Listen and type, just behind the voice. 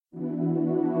Go home.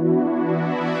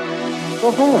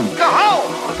 Go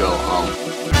home! Go home.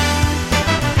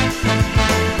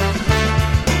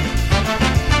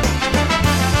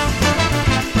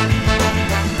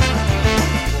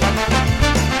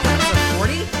 Episode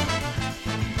 40?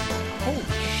 Holy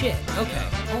shit. Okay.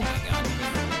 Oh my god.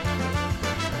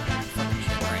 Fucking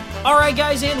shit. Alright,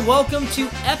 guys, and welcome to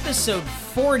episode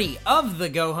 40 of the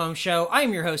Go Home Show. I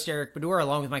am your host, Eric Baudour,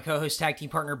 along with my co-host, tag team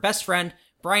partner, best friend,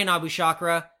 Bryan Abou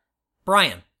Chacra.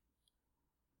 Bryan.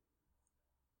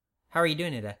 How are you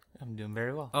doing today? I'm doing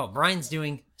very well. Oh, Bryan's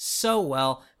doing so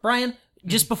well. Bryan,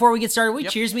 just before we get started, we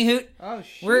cheers me hoot. Oh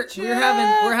shit! We're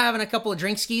having a couple of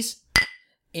drinkskis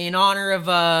in honor of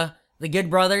the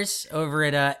good brothers over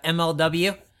at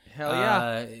MLW. Hell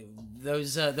yeah!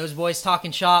 Those boys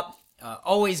talking shop.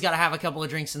 Always got to have a couple of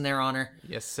drinks in their honor.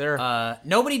 Yes, sir.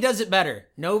 Nobody does it better.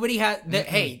 Nobody has.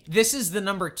 Hey, this is the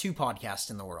number 2 podcast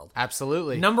in the world.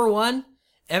 Absolutely. Number 1,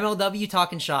 MLW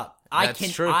Talking Shop.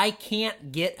 That's true. I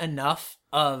can't get enough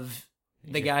of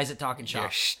the guys at Talking You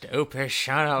Shop. stupid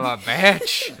son of a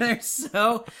bitch.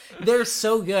 They're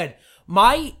so good.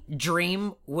 My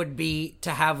dream would be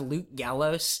to have Luke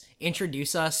Gallows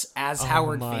introduce us as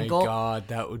Howard Finkel. Oh my god,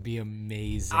 that would be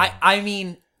amazing. I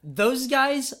mean, those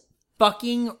guys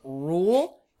fucking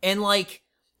rule, and like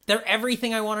they're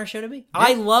everything I want our show to be. Yeah.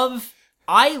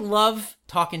 I love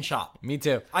Talking Shop. Me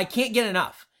too. I can't get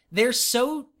enough.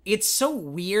 It's so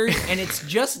weird, and it's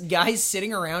just guys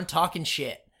sitting around talking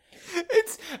shit.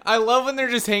 I love when they're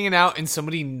just hanging out and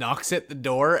somebody knocks at the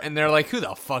door and they're like, who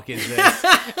the fuck is this?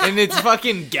 And it's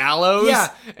fucking Gallows. Yeah.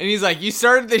 And he's like, you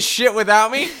started this shit without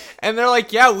me? And they're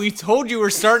like, yeah, we told you we're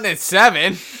starting at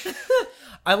 7.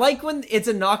 I like when it's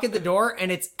a knock at the door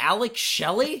and it's Alex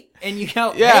Shelley and you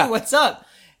go, Yeah. hey, what's up?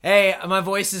 Hey, my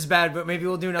voice is bad, but maybe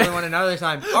we'll do another one another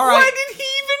time. All right. Why did he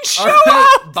even show All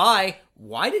right, up? bye.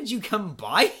 Why did you come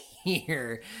by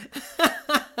here?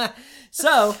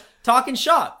 So, Talking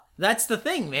Shop. That's the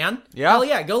thing, man. Yeah. Hell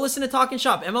yeah. Go listen to Talking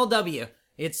Shop. MLW.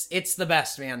 It's the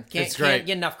best, man. It's great. Can't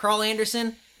get enough. Carl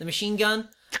Anderson, the Machine Gun,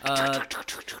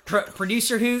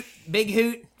 Producer Hoot, Big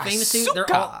Hoot, Famous Hoot.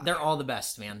 They're all the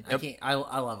best, man. Yep. I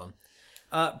love them.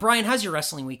 Bryan, how's your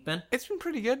wrestling week been? It's been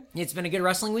pretty good. It's been a good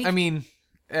wrestling week? I mean,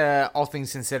 all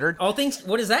things considered. All things,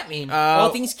 what does that mean? All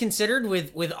things considered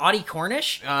with Audie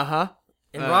Cornish Uh-huh.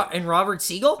 and Robert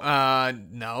Siegel?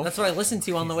 No. That's what I listened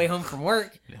to on the way home from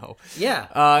work. No. Yeah.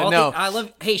 No. I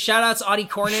love, hey, shout outs Audie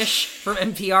Cornish from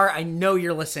NPR. I know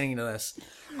you're listening to this.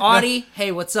 Audie,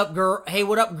 hey, what's up, girl? Hey,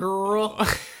 what up, girl?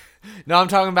 No, I'm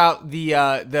talking about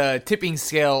the tipping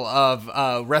scale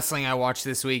of wrestling I watched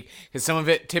this week, because some of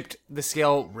it tipped the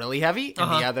scale really heavy, and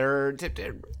the other tipped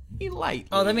it really lightly.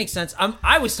 Oh, that makes sense.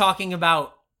 I was talking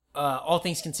about all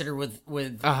things considered with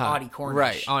Audie Cornish.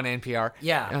 Right, on NPR.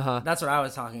 Yeah, that's what I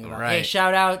was talking about. Right. Hey,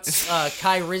 shout outs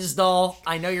Kai Rizdal.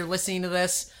 I know you're listening to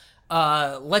this.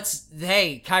 Kai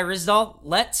Rizdal,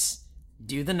 let's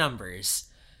do the numbers.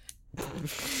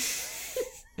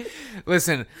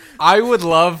 Listen, I would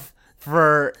love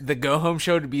for the Go Home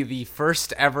Show to be the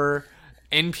first ever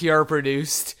NPR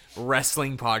produced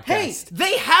wrestling podcast. Hey,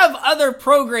 they have other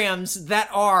programs that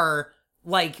are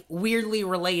like weirdly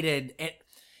related. And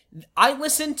I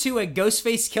listened to a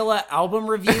Ghostface Killah album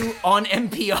review on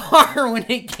NPR when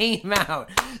it came out.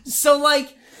 So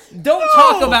like, don't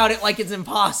talk about it like it's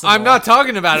impossible. I'm not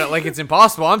talking about it like it's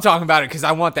impossible. I'm talking about it because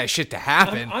I want that shit to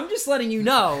happen. I'm just letting you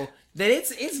know that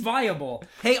it's viable.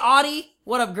 Hey, Audie,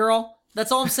 what up, girl? That's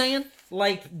all I'm saying.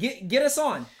 Like, get us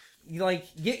on. Like,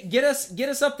 get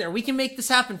us up there. We can make this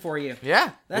happen for you.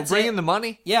 Yeah, That's we'll bring it. in the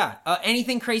money. Yeah.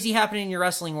 Anything crazy happening in your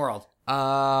wrestling world?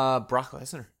 Brock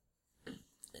Lesnar.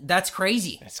 That's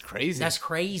crazy. That's crazy. That's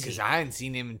crazy. Because I hadn't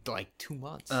seen him in like 2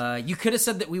 months. You could have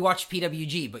said that we watched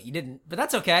PWG, but you didn't. But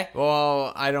that's okay.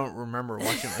 Well, I don't remember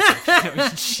watching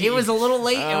PWG. It was a little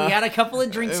late, and we had a couple of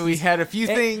drinks. We had a few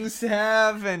things to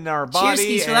have in our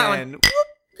body. Cheerskis for that one.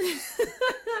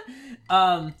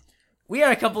 We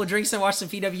had a couple of drinks and watched some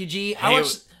PWG.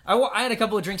 I had a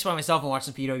couple of drinks by myself and watched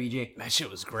some PWG. That shit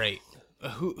was great.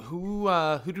 Who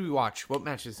do we watch? What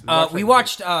matches? We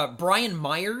watched Brian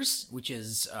Myers, which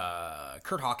is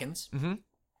Kurt Hawkins,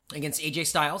 against AJ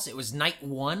Styles. It was night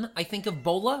 1, I think, of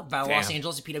Bola by Los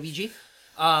Angeles at PWG.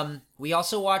 We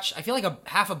also watched, I feel like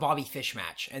half a Bobby Fish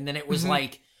match, and then it was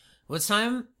like, what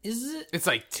time is it? It's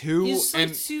like 2. It's like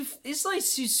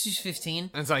 2:15.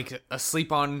 It's like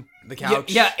asleep on the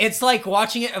couch. Yeah, it's like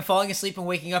watching it and falling asleep and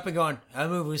waking up and going, that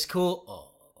move was cool. Oh,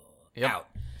 out.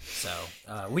 So,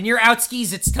 when you're out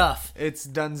skis, it's tough. It's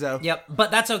dunzo. Yep,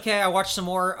 but that's okay. I watched some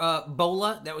more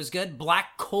Bola. That was good.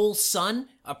 Black Coal Sun,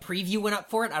 a preview went up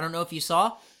for it. I don't know if you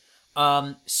saw.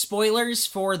 Spoilers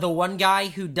for the one guy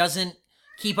who doesn't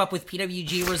keep up with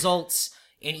PWG results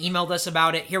and emailed us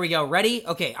about it. Here we go. Ready?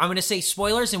 Okay, I'm going to say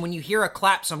spoilers, and when you hear a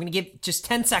clap, so I'm going to give just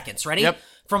 10 seconds. Ready? Yep.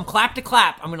 From clap to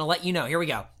clap, I'm going to let you know. Here we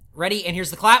go. Ready? And here's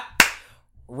the clap.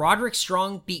 Roderick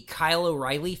Strong beat Kyle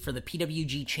O'Reilly for the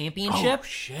PWG Championship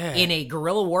in a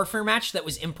guerrilla warfare match that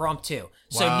was impromptu.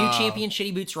 So new champion,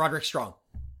 Shitty Boots, Roderick Strong.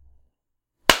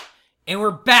 And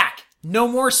we're back. No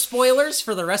more spoilers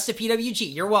for the rest of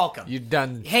PWG. You're welcome. You're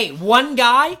done. Hey, one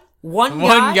guy.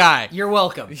 You're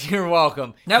welcome. You're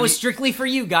welcome. That was strictly for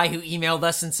you, guy who emailed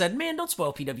us and said, man, don't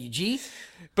spoil PWG.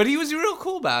 But he was real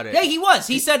cool about it. Yeah, he was.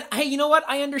 He said, hey, you know what?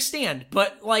 I understand.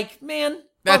 But, like, man,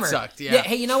 that bummer. sucked, yeah.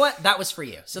 Hey, you know what? That was for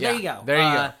you. So there you go. There you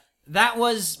go. That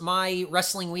was my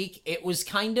wrestling week. It was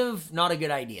kind of not a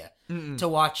good idea to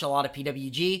watch a lot of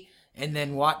PWG and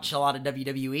then watch a lot of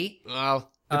WWE.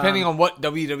 Well, depending on what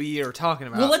WWE you're talking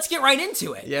about. Well, let's get right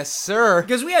into it. Yes, sir.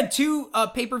 Because we had 2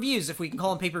 pay-per-views, if we can call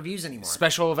them pay-per-views anymore.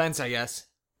 Special events, I guess.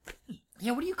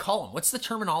 Yeah, what do you call them? What's the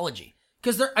terminology?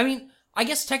 Because I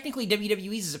guess technically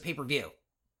WWE's is a pay-per-view.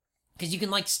 Because you can,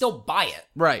 like, still buy it.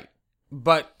 Right.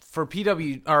 But for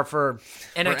for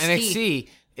NXT,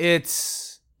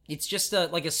 it's just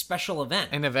a special event.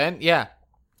 An event? Yeah.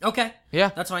 Okay.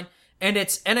 Yeah. That's fine. And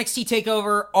it's NXT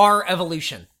TakeOver Our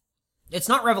Evolution. It's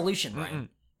not Revolution, Ryan.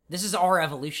 This is Our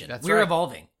Evolution. We're right.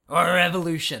 evolving. Our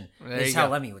Evolution. There is you how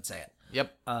go. Lemmy would say it.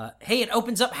 Yep. Hey, it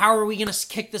opens up. How are we going to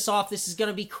kick this off? This is going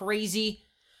to be crazy.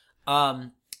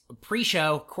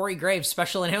 Pre-show, Corey Graves,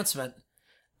 special announcement.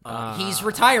 He's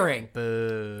retiring.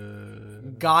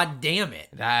 Boo. God damn it.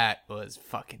 That was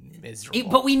fucking miserable.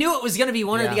 But we knew it was going to be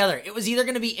one or the other. It was either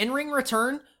going to be in-ring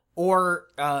return or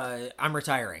I'm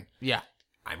retiring. Yeah.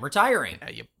 I'm retiring.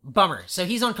 Yep. Bummer. So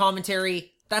he's on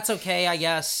commentary. That's okay, I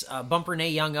guess. Bump Renee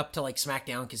Young up to, like,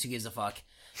 SmackDown, because who gives a fuck?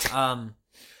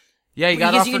 Yeah, you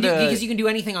got offered because you can do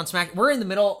anything on SmackDown. We're in the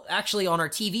middle, actually, on our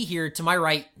TV here. To my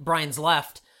right, Brian's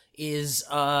left, is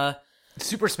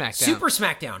Super SmackDown. Super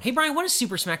SmackDown. Hey, Brian, what is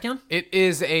Super SmackDown? It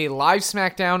is a live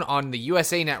SmackDown on the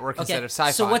USA Network instead of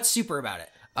Sci-Fi. So what's super about it?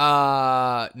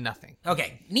 Nothing.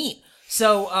 Okay, neat.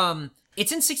 So,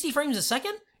 it's in 60 frames a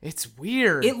second? It's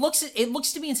weird. It looks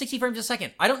to be in 60 frames a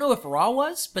second. I don't know if Raw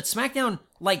was, but SmackDown,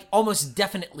 like, almost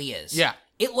definitely is. Yeah.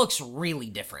 It looks really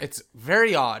different. It's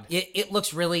very odd. It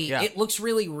looks really it looks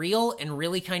really real and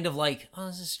really kind of like, oh,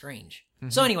 this is strange.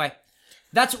 So anyway,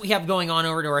 that's what we have going on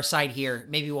over to our side here.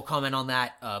 Maybe we'll comment on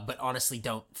that, but honestly,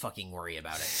 don't fucking worry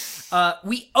about it.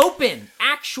 We open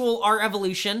actual Our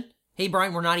Evolution. Hey,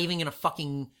 Brian, we're not even gonna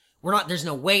there's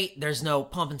no wait, there's no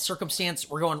pomp and circumstance.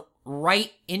 We're going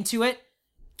right into it.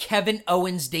 Kevin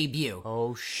Owens' debut.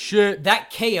 Oh, shit.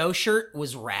 That KO shirt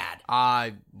was rad.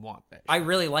 I want that. I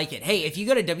really like it. Hey, if you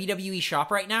go to WWE Shop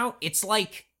right now, it's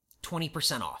like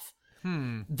 20% off.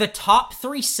 The top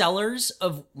 3 sellers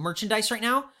of merchandise right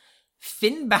now,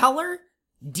 Finn Balor,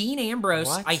 Dean Ambrose,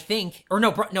 What? I think, or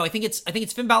no, I think it's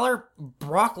Finn Balor,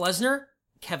 Brock Lesnar,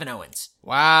 Kevin Owens.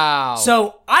 Wow.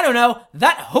 So, I don't know,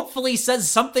 that hopefully says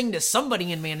something to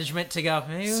somebody in management to go,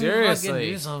 hey, seriously,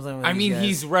 do something with I mean, these guys.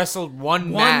 he's wrestled one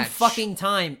One match. fucking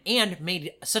time and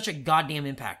made such a goddamn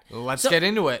impact. Let's get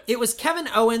into it. It was Kevin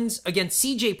Owens against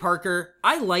CJ Parker.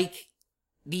 I like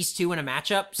these two in a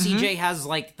matchup. CJ has,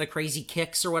 like, the crazy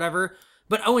kicks or whatever,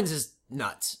 but Owens is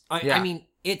nuts. I mean,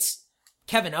 it's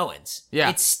Kevin Owens. Yeah.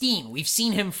 It's Steen. We've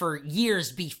seen him for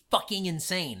years be fucking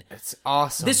insane. It's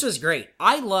awesome. This was great.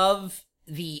 I love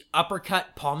the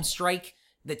uppercut palm strike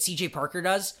that CJ Parker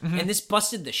does, and this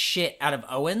busted the shit out of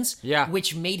Owens,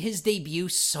 which made his debut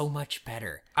so much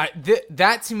better.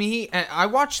 That to me, and I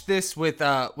watched this with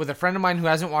a friend of mine who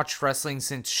hasn't watched wrestling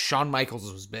since Shawn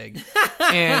Michaels was big,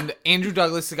 and Andrew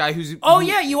Douglas, the guy who's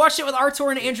yeah, you watched it with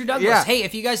Artur and Andrew Douglas. Yeah. Hey,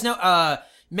 if you guys know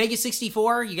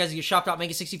Mega64, you guys can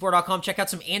shop.mega64.com. Check out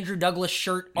some Andrew Douglas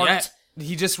shirt art. Yeah.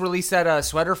 He just released that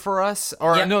sweater for us,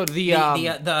 or no,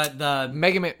 the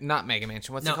Mega Man, not Mega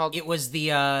Mansion. What's it called? It was the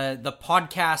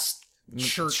podcast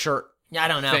shirt. Yeah, I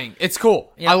don't know. Thing. It's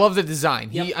cool. Yep. I love the design.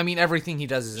 Yep. I mean, everything he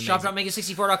does is amazing.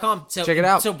 Shop.mega64.com. So check it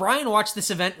out. So Brian watched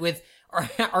this event with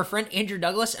our friend Andrew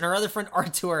Douglas and our other friend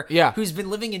Artur, who's been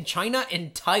living in China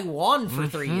and Taiwan for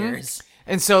 3 years.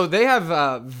 And so they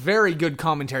have very good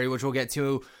commentary, which we'll get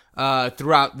to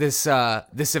throughout this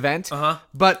event.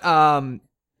 But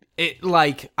it,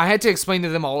 like, I had to explain to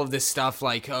them all of this stuff,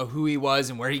 like who he was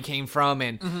and where he came from,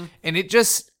 and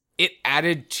it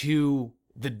added to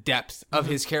the depth of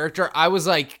his character. I was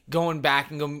like going back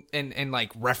and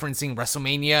like referencing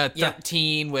WrestleMania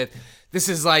 13 with this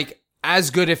is like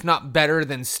as good, if not better,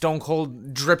 than Stone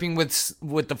Cold dripping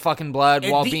with the fucking blood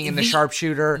while being in the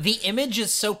sharpshooter. The image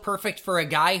is so perfect for a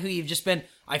guy who you've just been,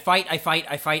 I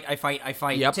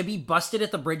fight. Yep. To be busted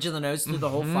at the bridge of the nose through the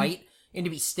whole fight and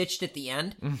to be stitched at the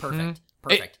end, perfect.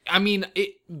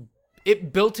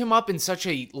 It built him up in such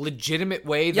a legitimate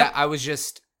way that I was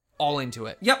just all into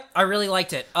it. Yep, I really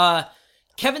liked it.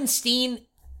 Kevin Steen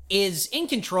is in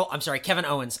control. I'm sorry, Kevin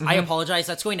Owens. I apologize.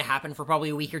 That's going to happen for probably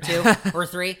a week or 2 or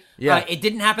 3. Yeah. It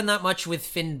didn't happen that much with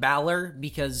Finn Balor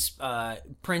because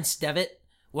Prince Devitt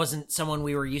wasn't someone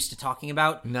we were used to talking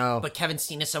about. No. But Kevin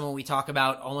Steen is someone we talk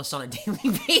about almost on a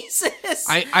daily basis.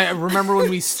 I remember when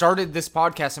we started this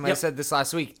podcast, and I said this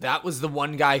last week, that was the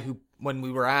one guy who, when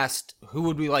we were asked, who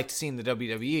would we like to see in the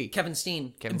WWE? Kevin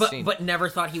Steen. Steen. But never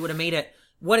thought he would have made it.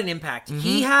 What an impact.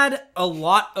 He had a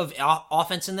lot of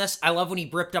offense in this. I love when he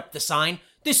ripped up the sign.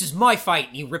 This is my fight.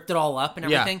 And he ripped it all up and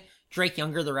everything. Yeah. Drake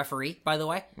Younger, the referee, by the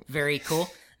way. Very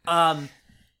cool.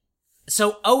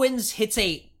 So Owens hits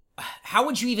how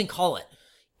would you even call it?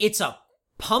 It's a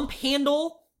pump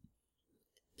handle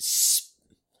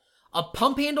spin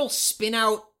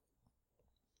out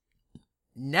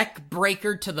neck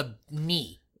breaker to the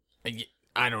knee.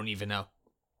 I don't even know.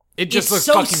 It just looks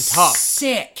fucking tough.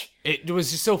 Sick. It was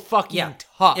just so fucking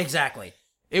tough. Exactly.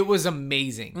 It was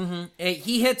amazing.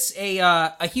 He hits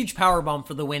a huge powerbomb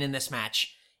for the win in this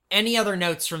match. Any other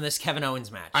notes from this Kevin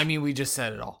Owens match? I mean, we just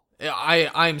said it all.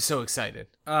 I'm so excited.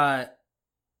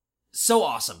 So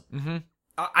awesome.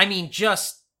 I mean,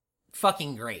 just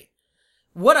fucking great.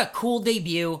 What a cool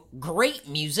debut. Great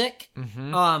music.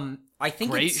 I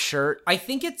think great shirt. I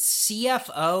think it's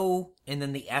CFO, and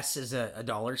then the S is a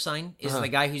dollar sign, is the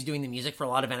guy who's doing the music for a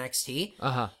lot of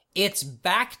NXT. It's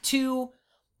back to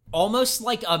almost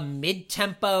like a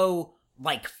mid-tempo,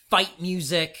 like fight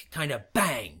music, kind of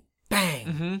bang,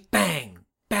 bang, bang,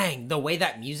 bang. The way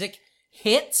that music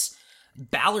hits.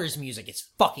 Balor's music is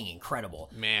fucking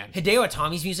incredible. Man. Hideo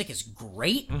Itami's music is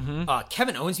great.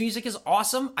 Kevin Owens' music is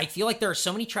awesome. I feel like there are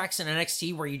so many tracks in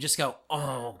NXT where you just go,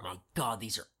 oh my god,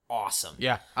 these are awesome.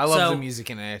 Yeah, I love the music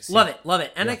in NXT. Love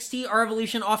it. NXT, our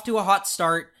evolution, off to a hot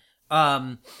start.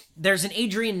 There's an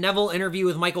Adrian Neville interview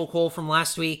with Michael Cole from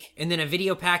last week, and then a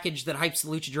video package that hypes the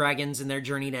Lucha Dragons and their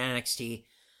journey to NXT.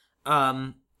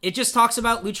 It just talks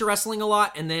about Lucha Wrestling a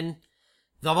lot, and then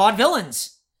the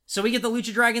Vaudevillains. So we get the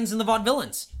Lucha Dragons and the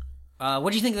Vaudevillains.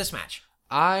 What do you think of this match?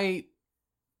 I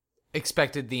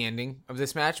expected the ending of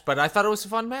this match, but I thought it was a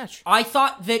fun match. I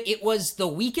thought that it was the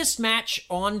weakest match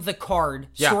on the card,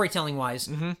 storytelling-wise,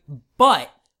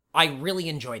 but I really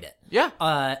enjoyed it. Yeah.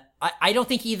 I don't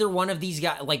think either one of these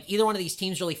guys, like either one of these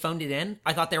teams really phoned it in.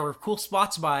 I thought there were cool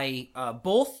spots by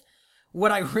both.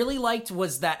 What I really liked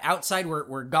was that outside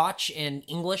where Gotch and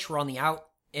English were on the out,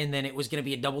 and then it was going to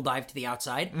be a double dive to the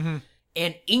outside.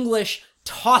 And English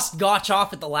tossed Gotch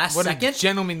off at the last second. What a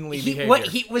gentlemanly behavior.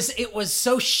 It was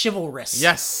so chivalrous.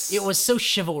 Yes. It was so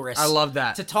chivalrous. I love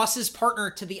that. To toss his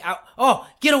partner to the out. Oh,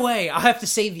 get away. I have to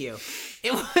save you.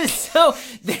 It was so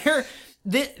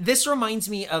this reminds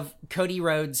me of Cody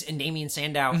Rhodes and Damian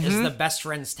Sandow as the best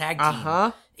friends tag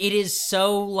team. It is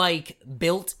so like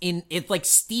built in, it's like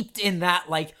steeped in that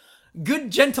like good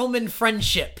gentleman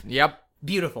friendship. Yep.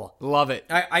 Beautiful. Love it.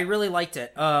 I really liked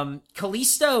it.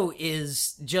 Kalisto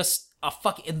is just a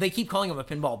they keep calling him a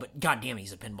pinball, but goddamn,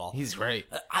 he's a pinball. He's great.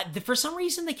 For some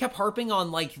reason, they kept harping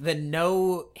on like the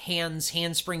no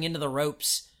handspring into the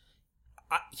ropes.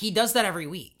 He does that every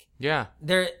week. Yeah.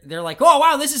 They're like, oh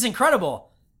wow, this is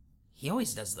incredible. He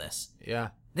always does this. Yeah.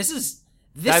 This is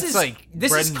bread and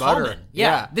common. butter.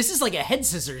 Yeah. This is like a head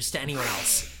scissors to anyone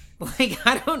else. Like,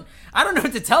 I don't know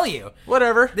what to tell you.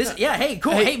 Whatever. Hey,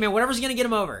 cool. Hey, man, whatever's gonna get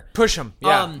him over. Push him.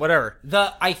 Yeah, whatever.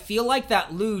 I feel like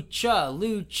that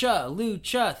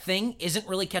lucha thing isn't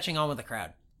really catching on with the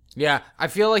crowd. Yeah, I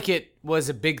feel like it was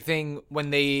a big thing when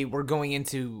they were going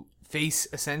into face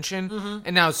ascension,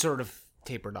 and now it's sort of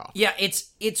tapered off. Yeah,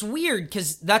 it's weird,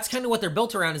 because that's kind of what they're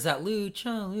built around, is that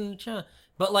lucha.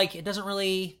 But, like, it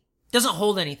doesn't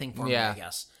hold anything for me, I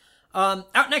guess.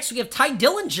 Out next, we have Ty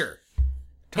Dillinger.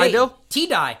 Ty-Dill?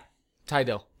 T-Dye.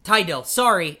 Ty-Dill. Ty-Dill.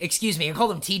 Sorry. Excuse me. I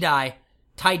called him T-Dye.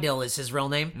 Ty-Dill is his real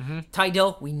name.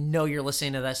 Ty-Dill, we know you're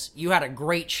listening to this. You had a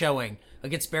great showing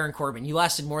against Baron Corbin. You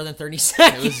lasted more than 30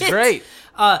 seconds. It was great.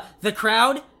 The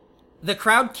crowd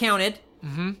counted.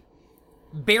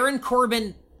 Baron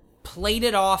Corbin played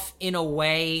it off in a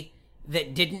way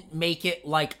that didn't make it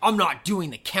like, I'm not doing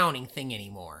the counting thing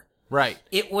anymore. Right.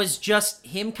 It was just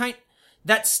him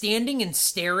that standing and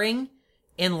staring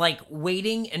and like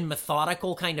waiting and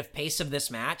methodical kind of pace of this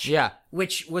match. Yeah.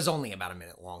 Which was only about a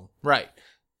minute long. Right.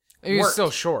 It was still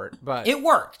short, but it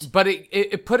worked. But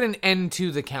it put an end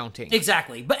to the counting.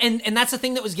 Exactly. But and that's the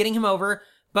thing that was getting him over,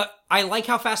 but I like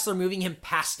how fast they're moving him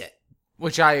past it.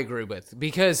 Which I agree with,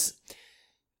 because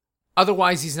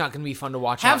Otherwise, he's not going to be fun to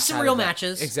watch. Have some real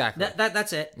matches. Exactly.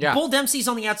 That's it. Yeah. Bull Dempsey's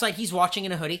on the outside. He's watching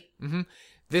in a hoodie. Mm-hmm.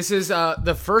 This is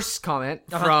the first comment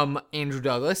from Andrew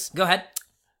Douglas. Go ahead.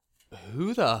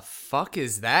 Who the fuck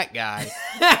is that guy?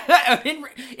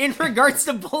 in regards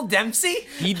to Bull Dempsey?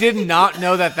 He did not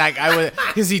know that guy was...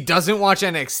 Because he doesn't watch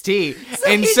NXT.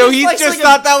 And he so he just just like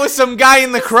thought that was some guy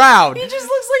in the crowd. He just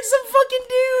looks like some fucking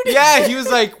dude. Yeah, he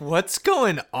was like, what's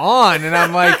going on? And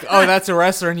I'm like, oh, that's a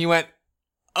wrestler. And he went,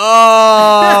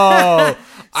 oh...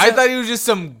 I thought he was just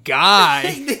some guy.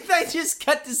 I just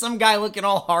cut to some guy looking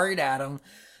all hard at him.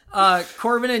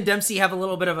 Corbin and Dempsey have a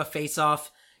little bit of a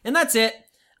face-off. And that's it.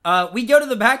 We go to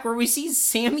the back where we see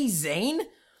Sami Zayn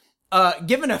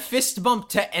giving a fist bump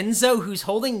to Enzo, who's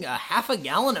holding a half a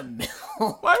gallon of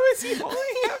milk. Why was he holding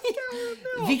half a gallon of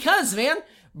milk? Because, man,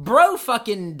 bro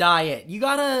fucking diet. You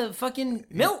gotta fucking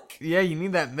milk. Yeah, you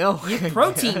need that milk. You need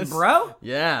protein, bro.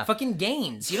 Yeah. Fucking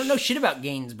gains. You don't know shit about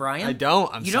gains, Brian. I don't.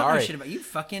 I'm sorry. You don't know shit about... You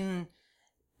fucking...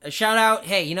 shout out...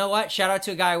 Hey, you know what? Shout out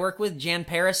to a guy I work with, Jan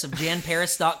Paris of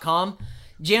janparis.com.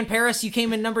 Jan Paris, you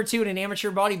came in number 2 in an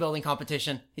amateur bodybuilding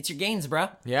competition. It's your gains, bro.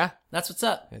 Yeah. That's what's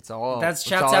up. It's all. That's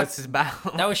shouts all out. It's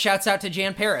about. That was shouts out to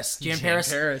Jan Paris. Jan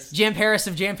Paris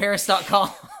of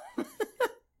janparis.com.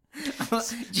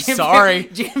 Sorry.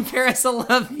 Jan Paris, I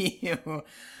love you.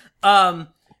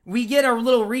 We get a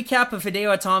little recap of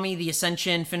Hideo Itami, the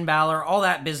Ascension, Finn Balor, all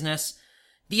that business.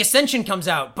 The Ascension comes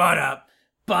out. Butt up.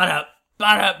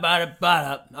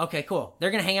 Okay, cool. They're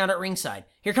going to hang out at ringside.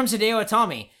 Here comes Hideo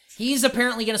Itami. He's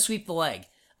apparently going to sweep the leg.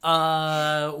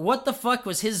 What the fuck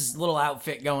was his little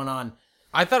outfit going on?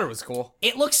 I thought it was cool.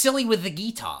 It looks silly with the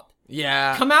gi top.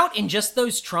 Yeah. Come out in just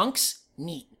those trunks?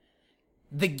 Neat.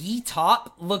 The gi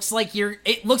top looks like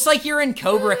it looks like you're in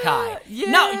Cobra Kai.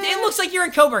 Yeah. No, it looks like you're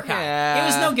in Cobra Kai. Yeah. It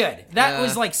was no good. That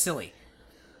was like silly.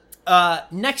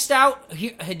 Next out,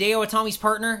 Hideo Itami's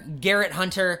partner, Garrett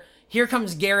Hunter. Here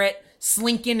comes Garrett,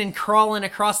 slinking and crawling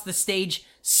across the stage.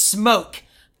 Smoke.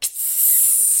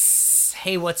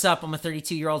 Hey, what's up? I'm a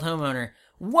 32-year-old homeowner.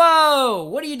 Whoa!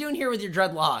 What are you doing here with your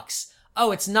dreadlocks?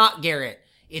 Oh, it's not Garrett.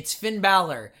 It's Finn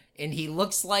Balor. And he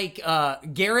looks like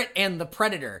Garrett and the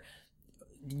Predator.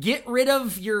 Get rid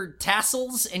of your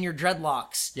tassels and your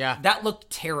dreadlocks. Yeah. That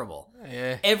looked terrible.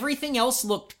 Yeah. Everything else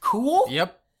looked cool.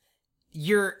 Yep.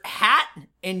 Your hat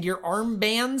and your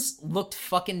armbands looked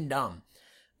fucking dumb.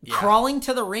 Yeah. Crawling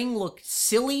to the ring looked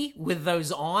silly with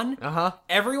those on. Uh-huh.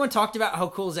 Everyone talked about how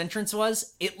cool his entrance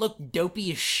was. It looked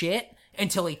dopey as shit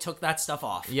until he took that stuff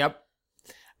off. Yep.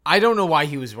 I don't know why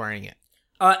he was wearing it.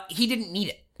 He didn't need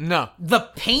it. No. The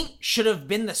paint should have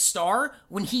been the star.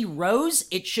 When he rose,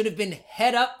 it should have been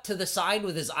head up to the side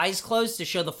with his eyes closed to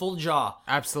show the full jaw.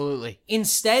 Absolutely.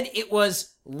 Instead, it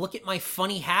was, look at my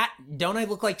funny hat. Don't I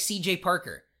look like CJ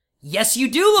Parker? Yes,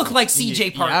 you do look like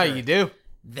CJ Parker. Yeah, you do.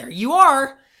 There you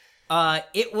are.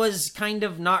 It was kind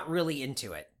of not really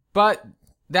into it. But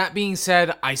that being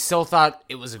said, I still thought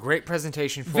it was a great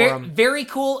presentation for him. Very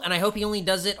cool, and I hope he only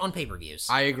does it on pay-per-views.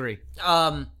 I agree.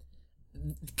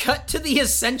 Cut to the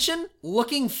Ascension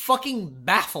looking fucking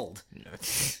baffled.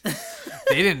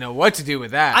 They didn't know what to do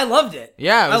with that. I loved it.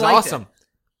 Yeah, it was awesome.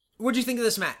 What'd you think of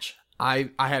this match? I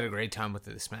had a great time with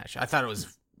this match. I thought it was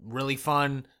really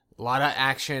fun, a lot of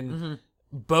action. Mm-hmm.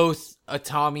 Both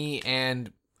Itami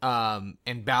and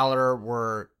Balor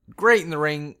were great in the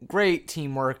ring, great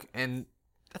teamwork, and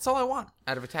that's all I want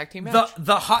out of a tag team match.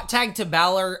 The hot tag to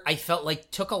Balor, I felt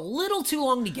like took a little too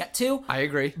long to get to. I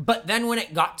agree. But then when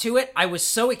it got to it, I was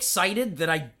so excited that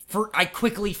I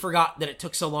quickly forgot that it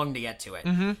took so long to get to it.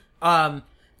 Mm-hmm.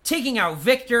 Taking out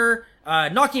Victor,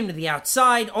 knocking him to the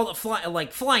outside, all the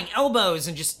flying elbows,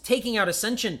 and just taking out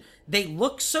Ascension. They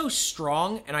look so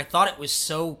strong, and I thought it was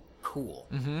so cool.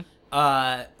 Mm-hmm.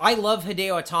 I love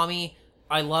Hideo Itami.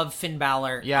 I love Finn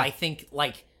Balor. Yeah.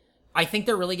 I think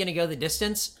they're really going to go the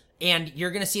distance, and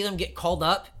you're going to see them get called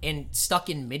up and stuck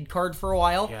in mid-card for a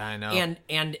while. Yeah, I know.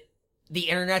 And the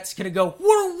internet's going to go,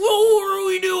 what are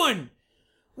we doing?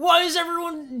 Why is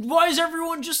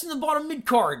everyone just in the bottom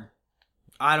mid-card?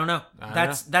 I don't know.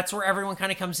 That's where everyone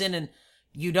kind of comes in, and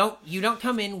you don't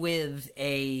come in with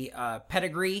a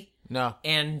pedigree. No.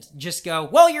 And just go,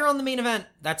 well, you're on the main event.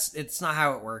 It's not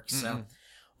how it works. Mm-mm. So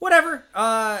whatever.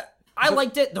 I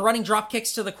liked it. The running drop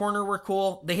kicks to the corner were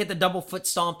cool. They hit the double foot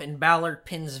stomp, and Balor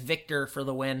pins Victor for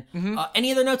the win. Mm-hmm.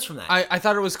 Any other notes from that? I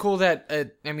thought it was cool that,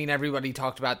 everybody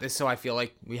talked about this, so I feel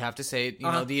like we have to say it. You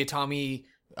know, the Itami,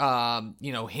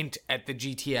 hint at the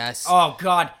GTS. Oh,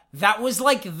 God. That was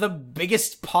like the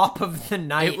biggest pop of the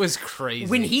night. It was crazy.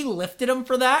 When he lifted him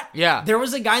for that, yeah, there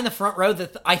was a guy in the front row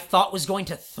that I thought was going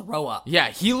to throw up.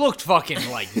 Yeah, he looked fucking,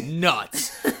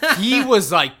 nuts. He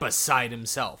was, beside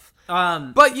himself.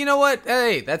 But you know what?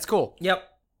 Hey, that's cool. Yep.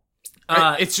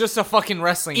 It's just a fucking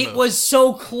wrestling move. It was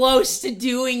so close to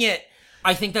doing it.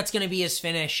 I think that's going to be his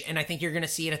finish, and I think you're going to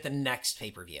see it at the next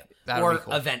pay-per-view. Or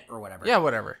cool. Event or whatever. Yeah,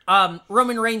 whatever.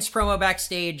 Roman Reigns promo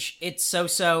backstage. It's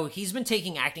so-so. He's been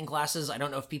taking acting classes. I don't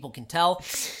know if people can tell.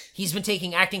 He's been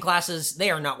taking acting classes.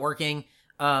 They are not working.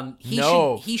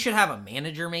 He should have a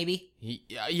manager, maybe.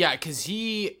 Yeah, because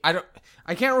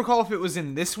I can't recall if it was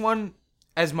in this one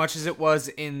as much as it was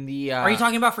in the... Are you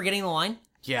talking about Forgetting the Line?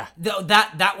 Yeah.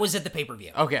 That was at the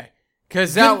pay-per-view. Okay.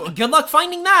 Because good luck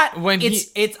finding that. When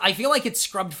I feel like it's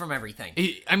scrubbed from everything.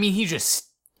 He just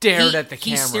stared at the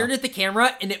camera. He stared at the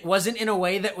camera, and it wasn't in a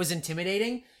way that was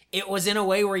intimidating. It was in a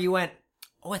way where you went,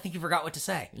 "Oh, I think you forgot what to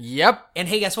say." Yep. And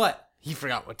hey, guess what? He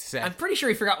forgot what to say. I'm pretty sure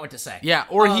he forgot what to say. Yeah,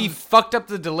 or he fucked up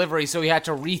the delivery, so he had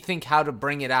to rethink how to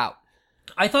bring it out.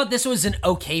 I thought this was an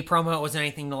okay promo. It wasn't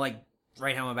anything to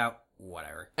write home about.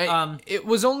 Whatever. It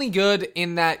was only good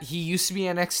in that he used to be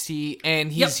NXT,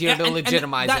 and he's here to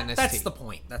legitimize NXT. That's the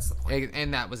point.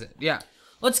 And that was it. Yeah.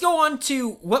 Let's go on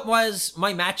to what was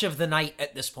my match of the night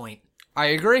at this point. I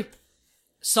agree.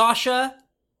 Sasha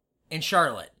and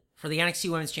Charlotte for the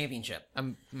NXT Women's Championship.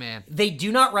 Man. They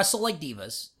do not wrestle like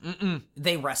divas. Mm-mm.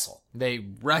 They wrestle. They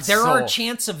wrestle. There are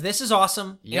chants of this is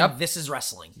awesome and this is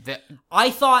wrestling. I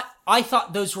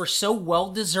thought those were so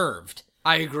well deserved.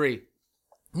 I agree.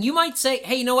 You might say,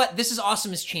 hey, you know what? This is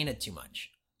awesome is chanted too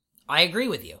much. I agree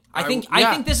with you. I think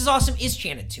this is awesome is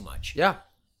chanted too much. Yeah.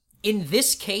 In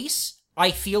this case,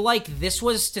 I feel like this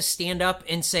was to stand up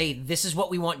and say, this is what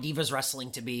we want Divas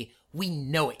Wrestling to be. We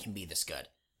know it can be this good.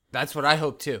 That's what I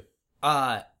hope too.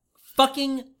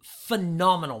 Fucking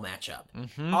phenomenal matchup.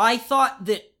 Mm-hmm. I thought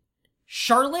that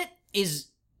Charlotte is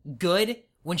good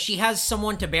when she has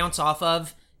someone to bounce off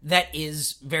of that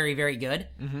is very, very good.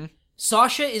 Mm-hmm.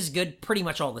 Sasha is good pretty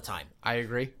much all the time. I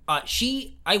agree.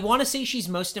 I want to say she's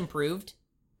most improved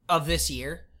of this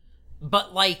year, but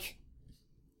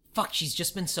she's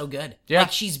just been so good. Yeah.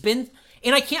 She's been,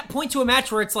 and I can't point to a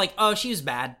match where it's like, oh, she was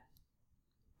bad.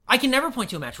 I can never point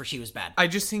to a match where she was bad. I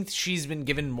just think she's been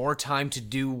given more time to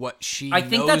do what she I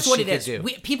think that's what it is. Do.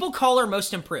 People call her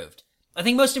most improved. I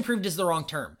think most improved is the wrong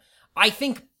term. I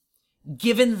think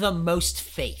given the most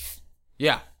faith.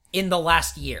 Yeah. In the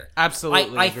last year.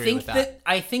 Absolutely agree with that.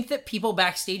 I think that people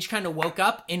backstage kind of woke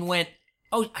up and went,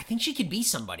 oh, I think she could be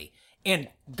somebody. And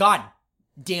god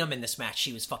damn, in this match,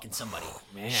 she was fucking somebody. Oh,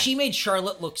 man. She made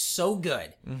Charlotte look so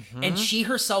good. Mm-hmm. And she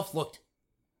herself looked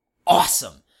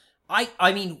awesome.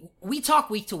 I mean, we talk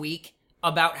week to week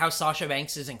about how Sasha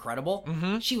Banks is incredible.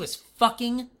 Mm-hmm. She was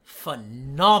fucking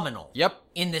phenomenal. Yep.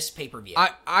 In this pay-per-view.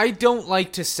 I don't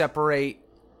like to separate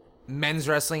men's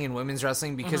wrestling and women's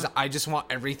wrestling because I just want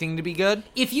everything to be good.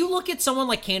 If you look at someone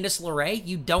like Candice LeRae,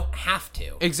 you don't have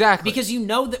to. Exactly. Because you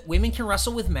know that women can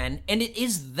wrestle with men, and it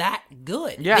is that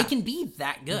good. Yeah. They can be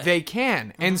that good. They can.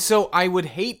 Mm-hmm. And so I would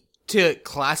hate to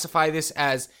classify this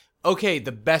as, okay,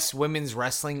 the best women's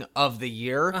wrestling of the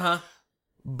year. Uh-huh.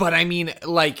 But I mean,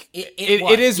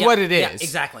 it is what it is. Yeah,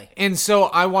 exactly. And so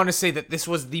I want to say that this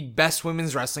was the best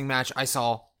women's wrestling match I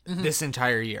saw this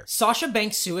entire year. Sasha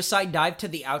Banks' suicide dive to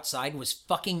the outside was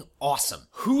fucking awesome.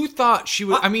 Who thought she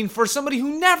would... I mean, for somebody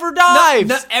who never dives!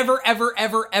 No, ever.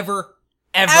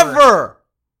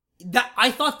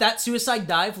 I thought that suicide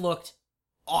dive looked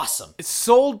awesome. It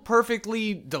sold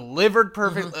perfectly, delivered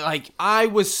perfectly. Mm-hmm. I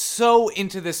was so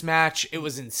into this match, it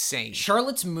was insane.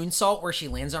 Charlotte's moonsault where she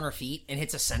lands on her feet and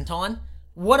hits a senton.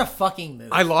 What a fucking move.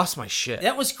 I lost my shit.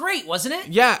 That was great, wasn't it?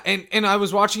 Yeah, and I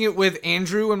was watching it with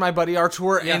Andrew and my buddy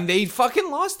Artur, and they fucking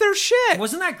lost their shit.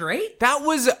 Wasn't that great? That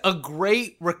was a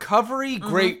great recovery,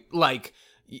 great,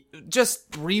 just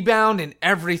rebound, and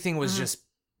everything was just,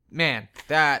 man,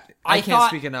 that, I can't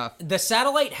speak enough. The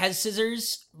satellite head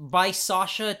scissors by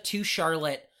Sasha to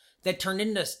Charlotte that turned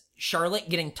into Charlotte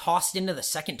getting tossed into the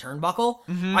second turnbuckle,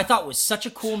 I thought was such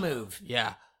a cool move.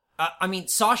 Yeah. I mean,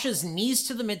 Sasha's knees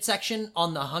to the midsection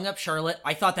on the hung-up Charlotte,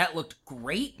 I thought that looked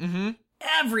great. Mm-hmm.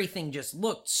 Everything just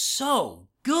looked so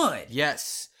good.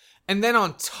 Yes. And then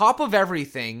on top of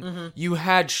everything, you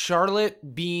had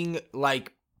Charlotte being,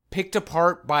 picked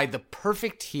apart by the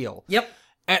perfect heel. Yep.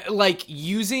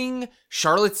 Using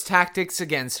Charlotte's tactics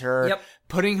against her,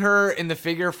 putting her in the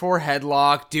figure four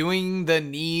headlock, doing the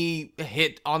knee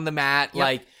hit on the mat,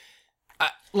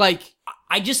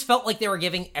 I just felt like they were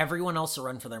giving everyone else a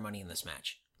run for their money in this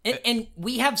match. And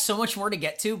we have so much more to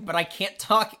get to, but I can't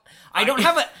talk. I don't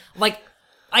have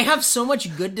I have so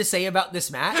much good to say about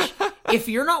this match. If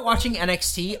you're not watching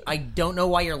NXT, I don't know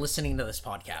why you're listening to this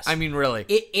podcast. I mean, really.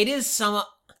 It is some...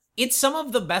 It's some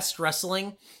of the best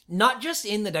wrestling, not just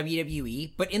in the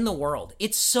WWE, but in the world.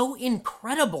 It's so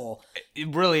incredible.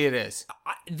 It is.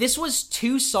 This was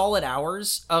 2 solid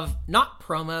hours of not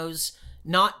promos,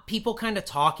 not people kind of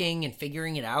talking and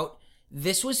figuring it out.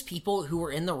 This was people who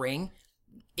were in the ring.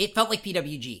 It felt like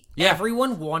PWG. Yeah.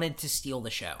 Everyone wanted to steal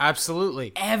the show.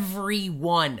 Absolutely.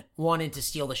 Everyone wanted to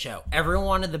steal the show. Everyone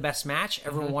wanted the best match.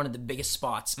 Everyone wanted the biggest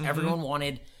spots. Everyone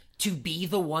wanted to be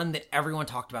the one that everyone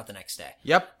talked about the next day.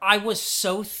 Yep. I was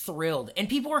so thrilled. And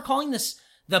people are calling this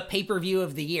the pay-per-view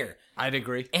of the year. I'd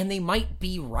agree. And they might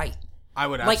be right. I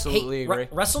would absolutely agree.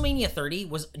 WrestleMania 30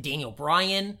 was Daniel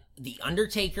Bryan, The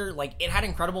Undertaker. Like, it had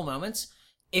incredible moments.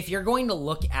 If you're going to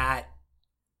look at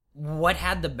what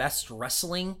had the best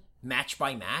wrestling match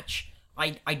by match,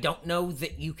 I don't know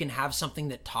that you can have something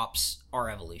that tops our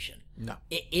Evolution. No.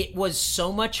 It was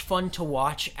so much fun to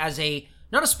watch as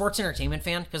not a sports entertainment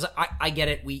fan, because I get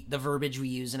it, the verbiage we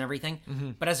use and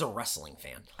everything, but as a wrestling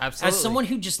fan. Absolutely. As someone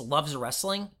who just loves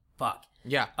wrestling, fuck.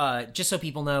 Yeah. Just so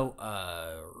people know,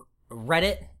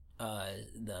 Reddit,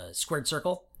 the Squared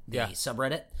Circle, the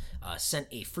subreddit, sent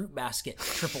a fruit basket to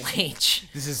Triple H.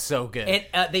 This is so good.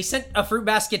 And they sent a fruit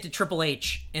basket to Triple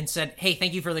H and said, "Hey,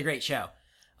 thank you for the great show."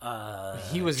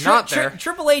 He was not there.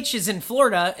 Triple H is in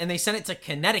Florida, and they sent it to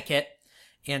Connecticut.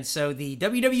 And so the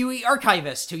WWE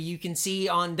archivist, who you can see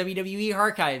on WWE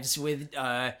Archives with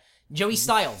Joey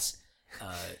Styles,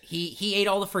 he ate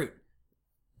all the fruit.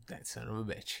 That son of a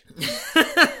bitch.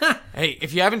 Hey,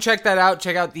 if you haven't checked that out,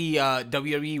 check out the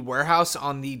WWE Warehouse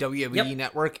on the WWE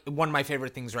Network. One of my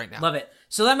favorite things right now. Love it.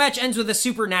 So that match ends with a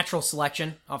supernatural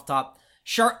selection off top.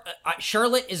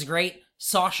 Charlotte is great.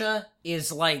 Sasha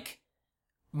is like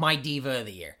my diva of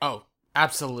the year. Oh,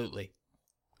 absolutely.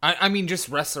 I mean, just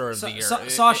wrestler of the year.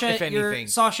 Sasha, if anything.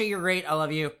 You're great. I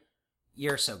love you.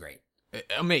 You're so great.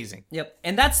 Amazing. Yep.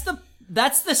 And that's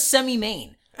the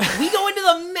semi-main. We go into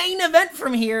the main event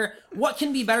from here. What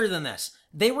can be better than this?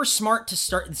 They were smart to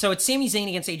start. So it's Sami Zayn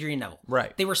against Adrian Neville.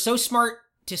 Right. They were so smart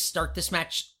to start this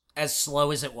match as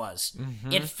slow as it was.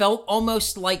 It felt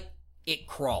almost like it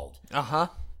crawled. Uh-huh.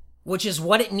 Which is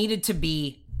what it needed to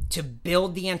be to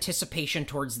build the anticipation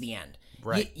towards the end.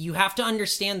 Right. You have to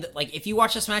understand that, like, if you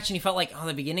watch this match and you felt like, oh,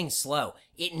 the beginning's slow,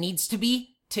 it needs to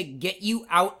be to get you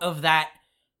out of that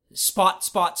spot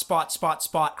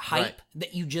hype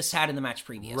that you just had in the match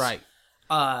previous. Right.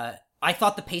 I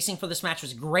thought the pacing for this match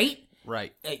was great.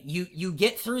 Right. You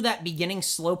get through that beginning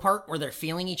slow part where they're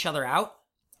feeling each other out.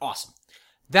 Awesome.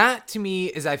 That, to me,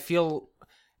 is, I feel,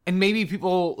 and maybe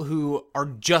people who are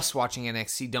just watching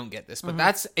NXT don't get this, but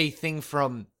that's a thing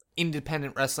from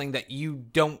independent wrestling that you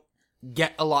don't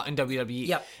get a lot in WWE.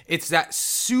 Yep. It's that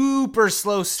super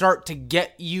slow start to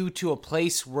get you to a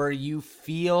place where you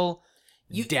feel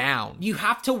down. You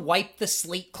have to wipe the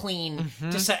slate clean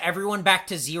to set everyone back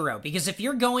to zero. Because if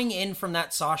you're going in from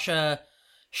that Sasha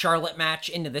Charlotte match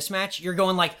into this match, you're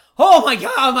going like, oh my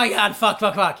god,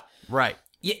 fuck. Right.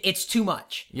 It's too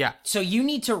much. Yeah. So you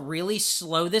need to really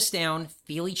slow this down,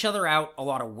 feel each other out, a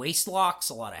lot of waist locks,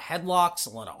 a lot of headlocks,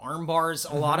 a lot of arm bars,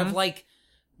 a lot of like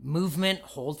movement,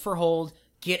 hold for hold,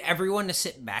 get everyone to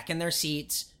sit back in their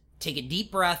seats, take a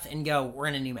deep breath, and go, we're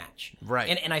in a new match.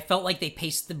 Right. And I felt like they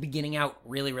paced the beginning out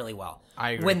really, really well.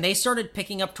 I agree. When they started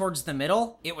picking up towards the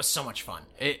middle, it was so much fun.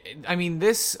 I mean,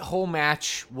 this whole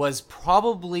match was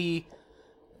probably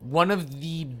one of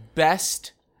the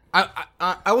best.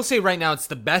 I will say right now, it's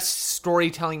the best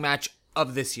storytelling match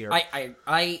of this year.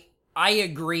 I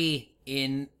agree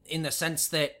in the sense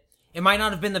that it might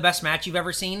not have been the best match you've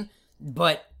ever seen,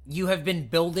 but you have been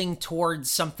building towards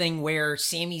something where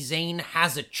Sami Zayn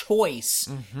has a choice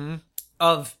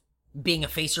of being a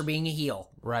face or being a heel.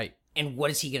 Right. And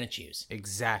what is he going to choose?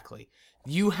 Exactly.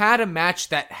 You had a match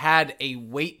that had a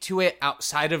weight to it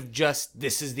outside of just,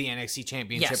 this is the NXT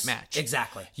Championship match.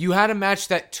 Exactly. You had a match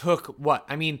that took, what?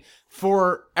 I mean,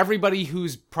 for everybody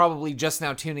who's probably just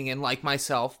now tuning in, like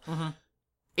myself,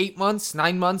 8 months,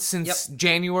 9 months since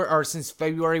January, or since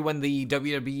February when the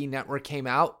WWE Network came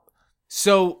out.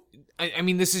 So, I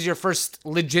mean, this is your first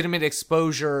legitimate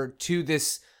exposure to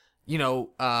this,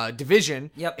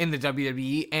 division in the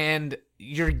WWE, and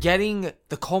you're getting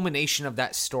the culmination of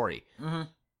that story.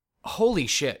 Holy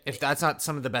shit, if that's not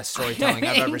some of the best storytelling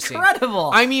I've ever seen.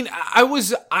 Incredible. I mean, I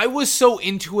was so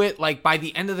into it, like, by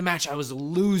the end of the match, I was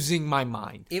losing my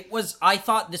mind. I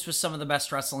thought this was some of the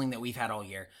best wrestling that we've had all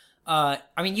year. I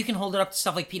mean, you can hold it up to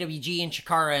stuff like PWG and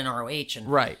Chacra and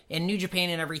ROH and New Japan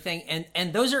and everything.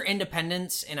 And those are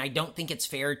independents, and I don't think it's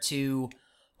fair to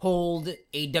hold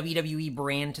a WWE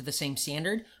brand to the same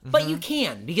standard. But you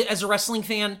can, because as a wrestling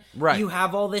fan, you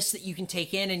have all this that you can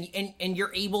take in, and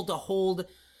you're able to hold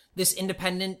this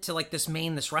independent to like this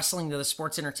main, this wrestling to the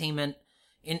sports entertainment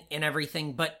and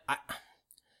everything. But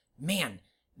man,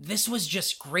 this was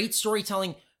just great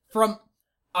storytelling from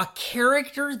a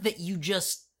character that you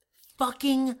just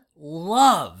fucking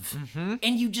love.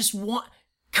 And you just want,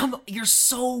 you're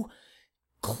so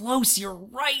close. You're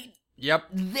right. Yep.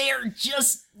 There,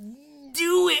 just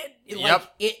do it.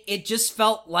 Yep. It just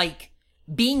felt like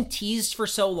being teased for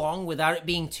so long without it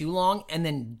being too long, and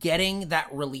then getting that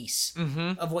release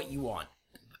of what you want.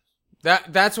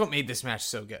 That's what made this match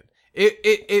so good.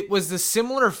 It was the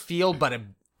similar feel, but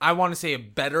I want to say a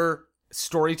better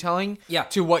storytelling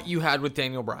to what you had with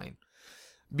Daniel Bryan.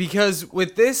 Because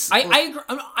with this...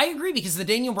 I agree, because the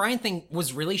Daniel Bryan thing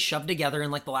was really shoved together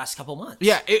in like the last couple months.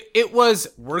 Yeah, it was,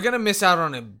 we're going to miss out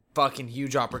on a fucking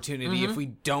huge opportunity if we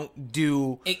don't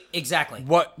do... Exactly.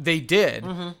 What they did.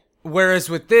 Whereas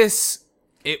with this,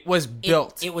 it was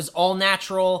built. It was all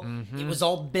natural. It was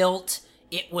all built.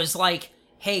 It was like,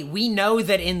 hey, we know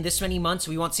that in this many months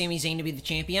we want Sami Zayn to be the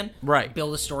champion. Right.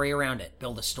 Build a story around it.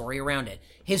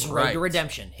 His road to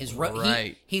redemption. His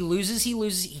road. He loses.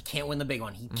 He can't win the big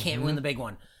one. He can't win the big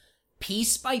one.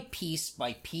 Piece by piece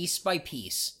by piece by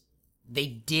piece, they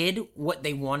did what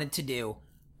they wanted to do.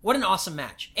 What an awesome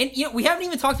match. And, you know, we haven't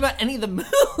even talked about any of the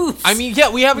moves. I mean, yeah,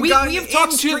 we haven't gotten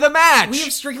into the match. We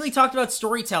have strictly talked about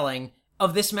storytelling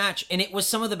of this match, and it was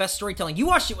some of the best storytelling. You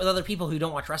watched it with other people who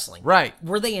don't watch wrestling. Right.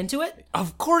 Were they into it?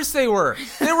 Of course they were.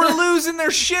 They were losing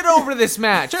their shit over this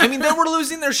match. I mean, they were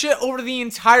losing their shit over the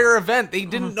entire event. They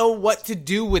didn't know what to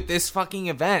do with this fucking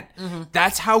event.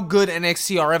 That's how good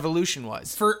NXT Evolution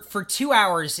was. For 2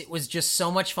 hours, it was just so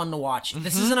much fun to watch.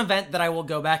 This is an event that I will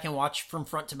go back and watch from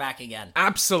front to back again.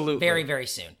 Absolutely. Very, very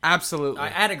soon. Absolutely. I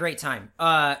had a great time.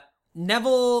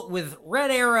 Neville with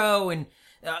Red Arrow and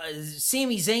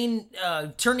Sami Zayn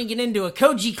turning it into a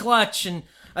Koji clutch and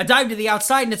a dive to the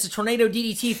outside, and it's a tornado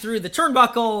DDT through the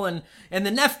turnbuckle, and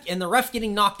the ref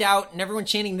getting knocked out, and everyone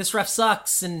chanting "This ref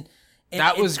sucks," and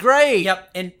that was great. Yep,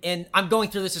 and I'm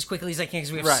going through this as quickly as I can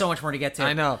because we have so much more to get to.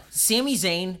 I know. Sami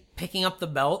Zayn picking up the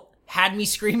belt had me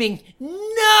screaming, "No!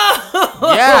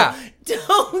 Yeah,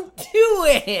 don't do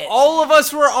it!" All of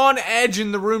us were on edge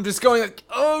in the room, just going like,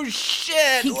 "Oh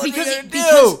shit! What are we gonna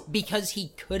do?" Because he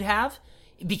could have.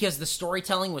 Because the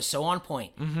storytelling was so on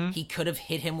point, he could have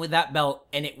hit him with that belt,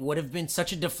 and it would have been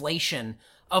such a deflation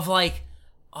of like,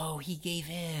 oh, he gave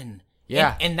in.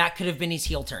 Yeah. And that could have been his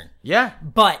heel turn. Yeah.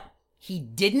 But he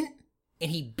didn't, and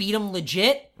he beat him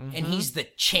legit, and he's the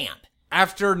champ.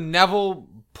 After Neville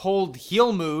pulled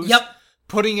heel moves,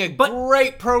 putting a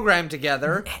great program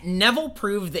together. Neville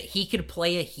proved that he could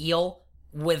play a heel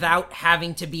without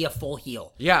having to be a full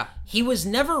heel. Yeah. He was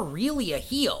never really a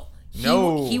heel.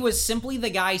 He was simply the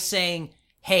guy saying,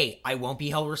 hey, I won't be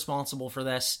held responsible for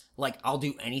this. Like, I'll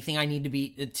do anything I need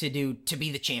to do to be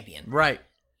the champion. Right.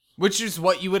 Which is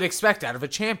what you would expect out of a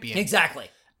champion. Exactly.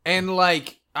 And,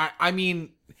 like, I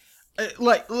mean,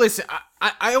 like, listen,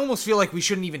 I almost feel like we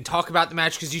shouldn't even talk about the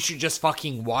match because you should just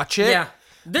fucking watch it. Yeah.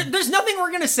 There's nothing we're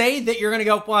going to say that you're going to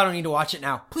go, well, I don't need to watch it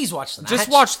now. Please watch the match. Just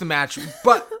watch the match.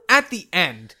 But at the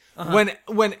end,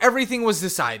 when everything was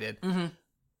decided,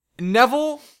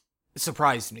 Neville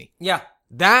surprised me. Yeah.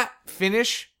 That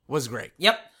finish was great.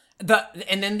 Yep.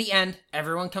 And then the end,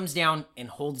 everyone comes down and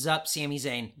holds up Sami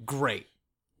Zayn. Great.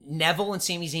 Neville and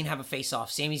Sami Zayn have a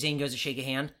face-off. Sami Zayn goes to shake a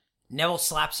hand. Neville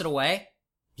slaps it away.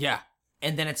 Yeah.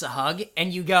 And then it's a hug.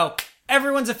 And you go,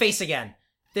 everyone's a face again.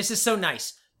 This is so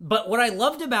nice. But what I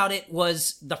loved about it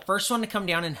was the first one to come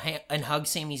down and hug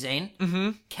Sami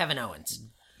Zayn, Kevin Owens.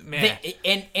 Man.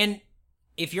 And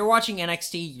if you're watching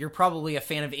NXT, you're probably a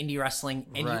fan of indie wrestling,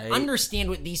 and you understand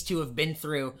what these two have been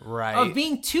through. Right. Of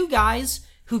being two guys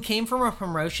who came from a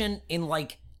promotion in,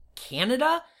 like,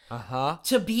 Canada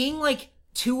to being, like,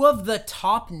 two of the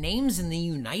top names in the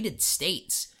United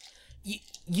States.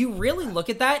 You really look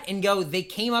at that and go, they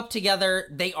came up together,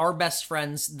 they are best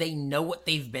friends, they know what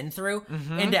they've been through,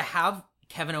 and to have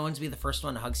Kevin Owens be the first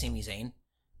one to hug Sami Zayn.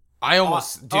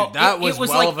 That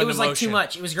was like too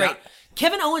much. It was great.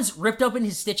 Kevin Owens ripped open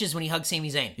his stitches when he hugged Sami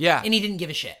Zayn. Yeah. And he didn't give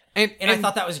a shit. And I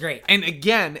thought that was great. And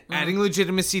again, adding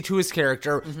legitimacy to his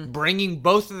character, bringing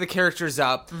both of the characters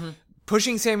up,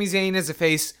 pushing Sami Zayn as a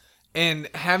face, and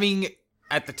having,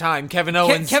 at the time, Kevin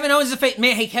Owens. Kevin Owens is a face.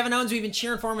 Man, hey, Kevin Owens, we've been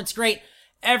cheering for him. It's great.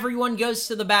 Everyone goes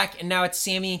to the back, and now it's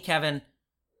Sami and Kevin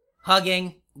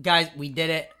hugging. Guys, we did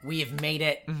it. We have made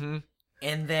it.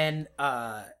 And then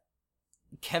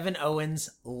Kevin Owens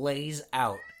lays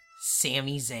out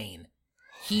Sami Zayn.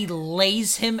 He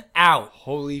lays him out.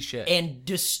 Holy shit. And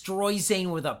destroys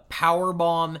Zayn with a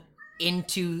powerbomb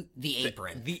into the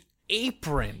apron. The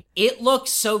apron. It looks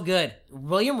so good.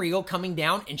 William Regal coming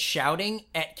down and shouting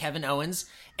at Kevin Owens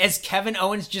as Kevin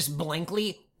Owens just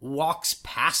blankly walks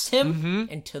past him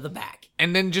and to the back.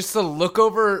 And then just the look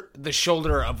over the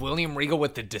shoulder of William Regal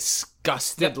with the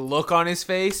disgusted look on his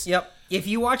face. Yep. If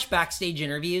you watch backstage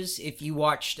interviews, if you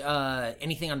watched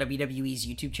anything on WWE's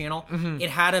YouTube channel, it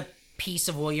had a piece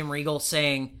of William Regal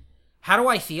saying, "How do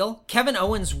I feel?" Kevin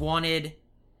Owens wanted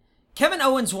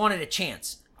a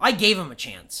chance. I gave him a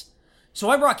chance. So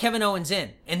I brought Kevin Owens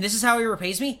in, and this is how he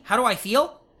repays me. How do I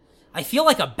feel? I feel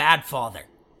like a bad father.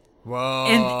 Whoa.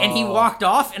 And he walked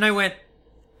off, and I went,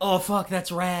 "Oh, fuck,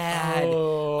 that's rad.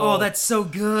 Oh, that's so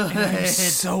good." I'm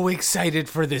so excited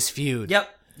for this feud. Yep.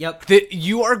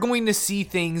 You are going to see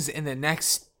things in the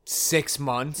next 6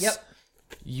 months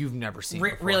you've never seen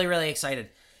before. Really, really excited.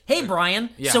 Hey, Bryan.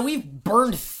 Yeah. So we've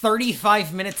burned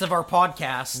 35 minutes of our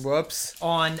podcast. Whoops.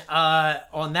 On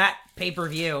that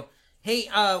pay-per-view. Hey,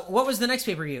 what was the next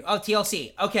pay-per-view? Oh,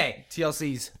 TLC. Okay.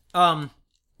 TLC's.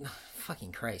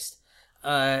 Fucking Christ.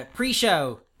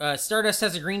 Pre-show. Stardust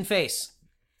has a green face.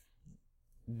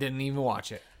 Didn't even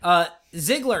watch it.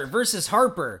 Ziggler versus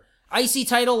Harper. IC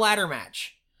title ladder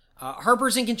match.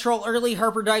 Harper's in control early.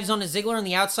 Harper dives onto Ziggler on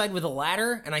the outside with a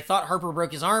ladder, and I thought Harper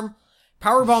broke his arm.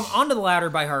 Powerbomb onto the ladder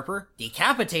by Harper.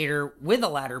 Decapitator with a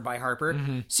ladder by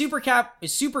Harper. Super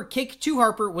kick to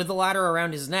Harper with the ladder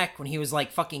around his neck when he was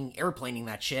like fucking airplaning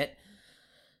that shit.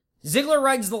 Ziggler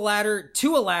rides the ladder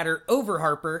to a ladder over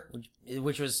Harper,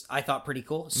 which was, I thought, pretty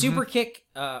cool. Super kick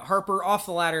Harper off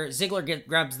the ladder. Ziggler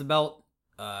grabs the belt.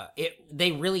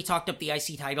 They really talked up the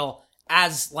IC title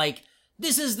as like,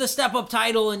 this is the step-up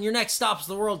title, and your next stop's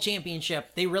the World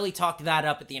Championship. They really talked that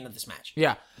up at the end of this match.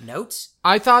 Yeah. Notes?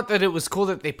 I thought that it was cool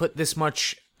that they put this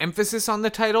much emphasis on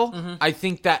the title. I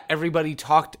think that everybody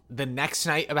talked the next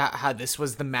night about how this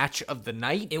was the match of the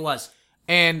night. It was.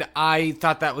 And I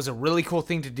thought that was a really cool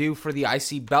thing to do for the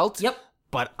IC belt. Yep.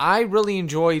 But I really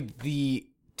enjoyed the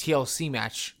TLC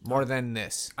match more than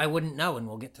this. I wouldn't know, and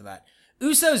we'll get to that.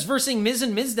 Usos versus Miz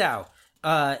and Mizdow.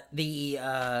 The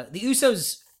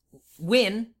Usos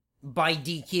win by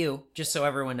DQ, just so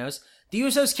everyone knows. The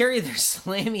Usos carry their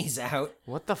slammies out.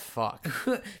 What the fuck?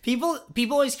 People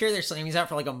always carry their slammies out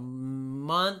for like a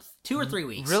month, 2 or 3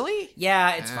 weeks. Really?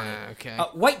 Yeah, it's funny. Okay.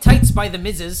 White tights by the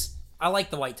Miz's. I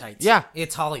like the white tights. Yeah.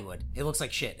 It's Hollywood. It looks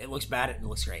like shit. It looks bad. It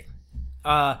looks great.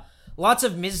 Lots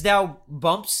of Mizdow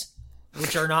bumps,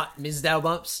 which are not Mizdow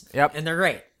bumps. Yep. And they're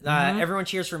great. Everyone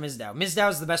cheers for Mizdow. Mizdow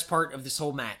is the best part of this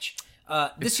whole match.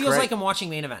 This feels like I'm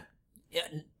watching main event.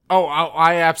 Oh,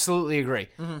 I absolutely agree.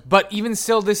 But even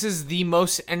still, this is the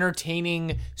most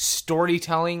entertaining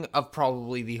storytelling of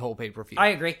probably the whole pay-per-view. I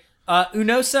agree.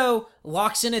 Unoso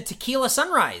locks in a tequila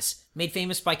sunrise, made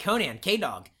famous by Conan,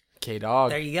 K-Dog. K-Dog.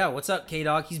 There you go. What's up,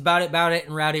 K-Dog? He's bout it,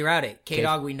 and rowdy.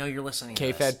 K-Dog, we know you're listening to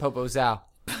this. K-Fed Popo Zao.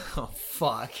 Oh,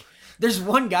 fuck. There's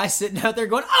one guy sitting out there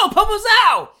going, "Oh, Popo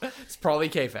Zao!" It's probably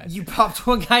K-Fed. You popped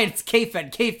one guy, and it's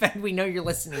K-Fed. K-Fed, we know you're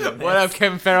listening to this. What up,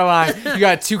 Kevin Federline? You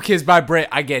got 2 kids by Britt.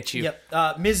 I get you.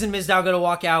 Yep. Miz and Mizdow go to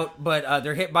walk out, but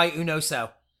they're hit by Unoso.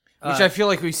 Which I feel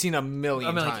like we've seen a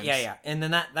million times. Yeah. And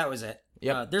then that was it.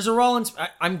 Yep. There's a Rollins...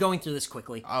 I'm going through this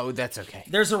quickly. Oh, that's okay.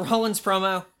 There's a Rollins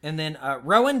promo, and then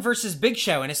Rowan versus Big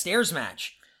Show in a stairs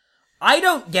match. I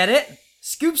don't get it.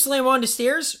 Scoop slam onto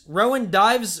stairs. Rowan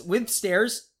dives with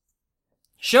stairs.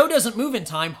 Show doesn't move in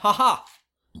time. Haha.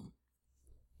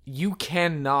 You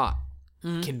cannot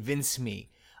convince me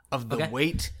of the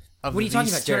weight of What are you talking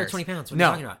these about? stairs. 220 pounds. What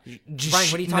are you talking about?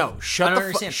 Brian, what are you talking No, about? shut I the don't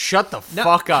understand. shut the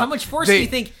fuck up. How much force do you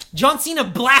think John Cena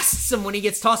blasts him when he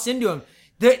gets tossed into him?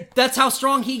 That's how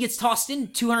strong he gets tossed in,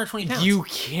 220 pounds. You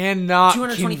cannot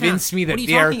 220 convince pounds. me that What are you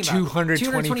they are talking about?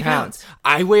 220 pounds.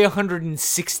 I weigh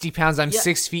 160 pounds. I'm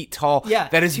 6 feet tall. Yeah,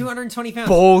 that is 220 pounds.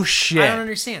 bullshit. I don't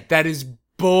understand. That is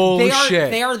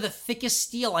bullshit. They are the thickest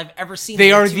steel I've ever seen.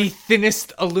 They are the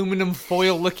thinnest aluminum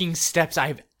foil looking steps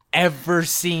I've ever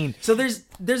seen. So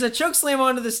there's a choke slam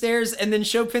onto the stairs, and then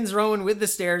Show pins Rowan with the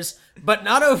stairs, but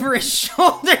not over his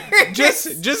shoulder.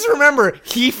 Just remember,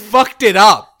 he fucked it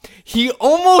up. He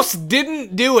almost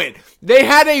didn't do it. They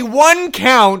had a 1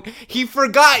 count. He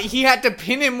forgot he had to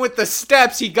pin him with the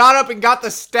steps. He got up and got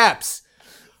the steps.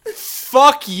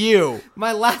 Fuck you.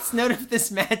 My last note of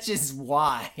this match is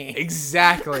why.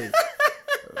 Exactly.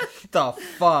 The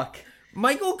fuck?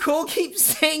 Michael Cole keeps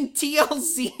saying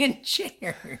TLC in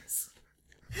chairs.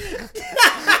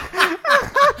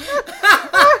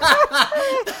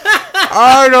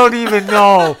 I don't even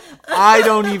know.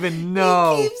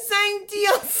 He keeps saying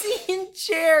TLC in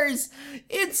chairs.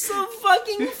 It's so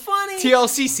fucking funny.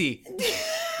 TLCC.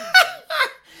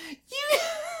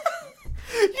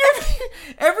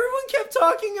 Everyone kept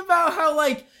talking about how,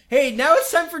 like, Hey, now it's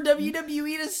time for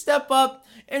WWE to step up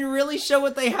and really show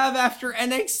what they have after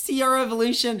NXT or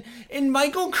Evolution, and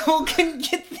Michael Cole can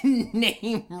get the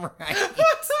name right.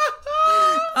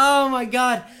 Oh my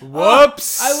god.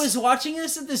 Whoops. I was watching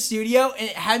this at the studio, and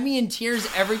it had me in tears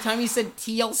every time he said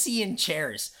TLC and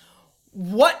chairs.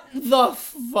 What the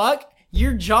fuck?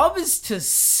 Your job is to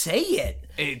say it.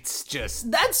 It's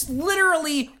just... That's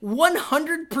literally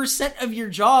 100% of your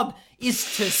job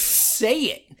is to say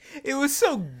it. It was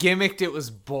so gimmicked, it was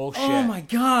bullshit. Oh my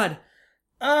god.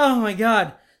 Oh my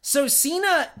god. So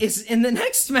Cena is in the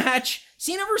next match.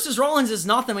 Cena versus Rollins is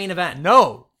not the main event.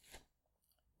 No.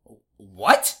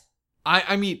 What?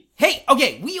 I mean... Hey,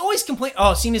 okay, we always complain...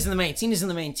 Oh, Cena's in the main. Cena's in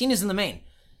the main. Cena's in the main.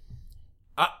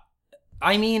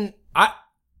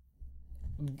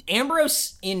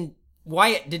 Ambrose in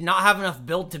Wyatt did not have enough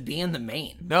build to be in the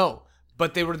main. No,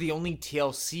 but they were the only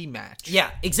TLC match. Yeah,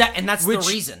 exactly, and that's the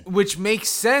reason. Which makes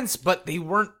sense, but they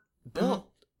weren't built.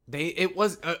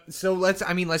 So let's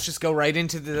just go right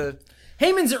into the...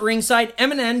 Heyman's at ringside.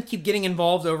 M&N keep getting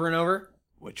involved over and over.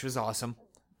 Which was awesome.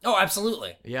 Oh,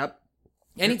 absolutely. Yep.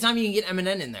 Anytime you can get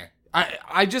M&N in there.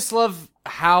 I just love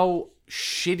how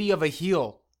shitty of a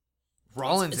heel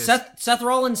Rollins is. Seth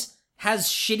Rollins has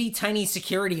shitty tiny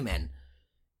security men.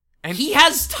 And he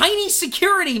has tiny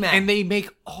security men. And they make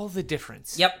all the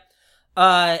difference. Yep.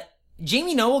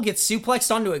 Jamie Noble gets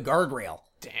suplexed onto a guardrail.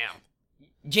 Damn.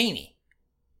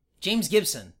 James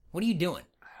Gibson, what are you doing?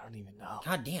 I don't even know.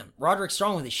 God damn. Roderick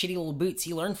Strong with his shitty little boots.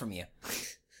 He learned from you.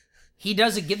 He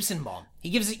does a Gibson bomb.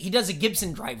 He does a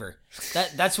Gibson driver.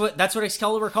 That's what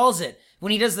Excalibur calls it.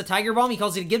 When he does the Tiger Bomb, he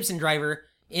calls it a Gibson driver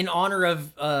in honor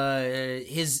of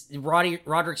his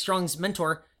Roderick Strong's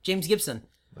mentor, James Gibson.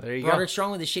 There you Roderick go.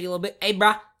 Strong with his shitty little bit. Hey,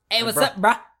 brah. Hey, what's up,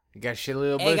 brah? You got shitty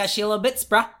little bits. Hey, got shitty little bits,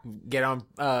 brah. Get on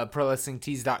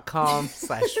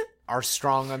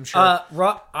prowrestlingtees.com/rstrong, I'm sure.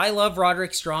 I love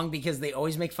Roderick Strong because they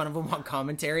always make fun of him on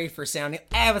commentary for sounding,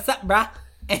 hey, what's up, brah?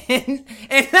 And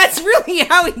that's really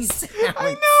how he sounds.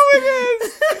 I know it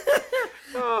is.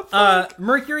 Oh, fuck.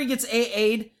 Mercury gets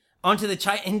AA'd into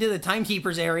the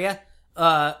Timekeepers area.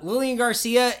 Lillian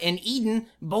Garcia and Eden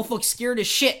both look scared as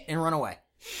shit and run away.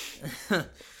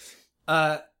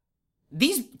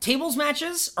 These tables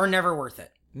matches are never worth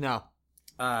it. No.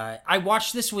 I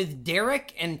watched this with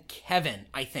Derek and Kevin,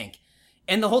 I think.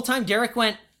 And the whole time Derek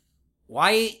went,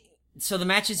 why? So the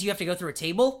matches you have to go through a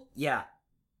table? Yeah.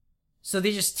 So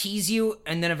they just tease you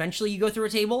and then eventually you go through a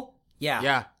table? Yeah.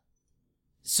 Yeah.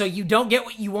 So you don't get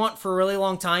what you want for a really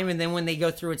long time and then when they go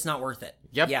through it's not worth it.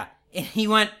 Yep. Yeah. And he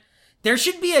went, there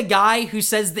should be a guy who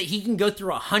says that he can go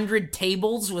through 100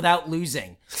 tables without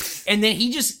losing. And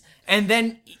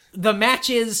then the match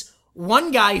is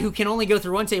one guy who can only go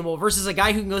through one table versus a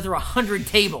guy who can go through 100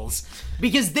 tables.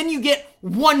 Because then you get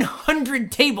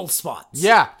 100 table spots.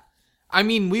 Yeah. I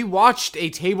mean, we watched a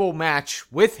table match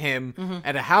with him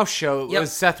at a house show. It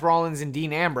was Seth Rollins and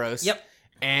Dean Ambrose. Yep.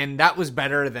 And that was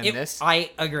better than this. I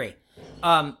agree.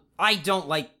 I don't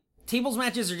like... Tables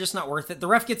matches are just not worth it. The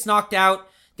ref gets knocked out.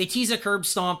 They tease a curb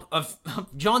stomp of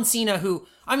John Cena, who...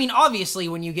 I mean, obviously,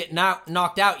 when you get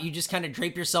knocked out, you just kind of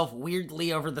drape yourself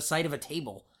weirdly over the side of a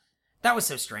table. That was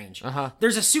so strange.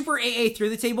 There's a super AA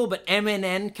through the table, but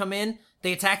M&N come in.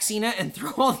 They attack Cena and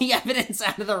throw all the evidence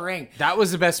out of the ring. That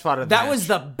was the best spot of the match. That was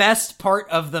the best part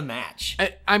of the match.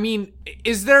 I mean,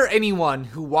 is there anyone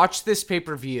who watched this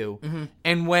pay-per-view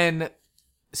and when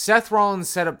Seth Rollins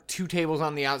set up two tables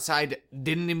on the outside,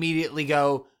 didn't immediately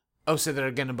go, oh, so they're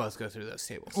going to both go through those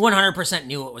tables? 100%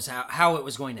 knew it was how it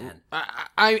was going to end.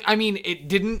 I mean, it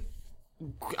didn't...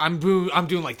 I'm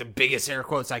doing like the biggest air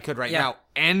quotes I could right now.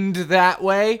 End that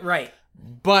way. Right.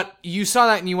 But you saw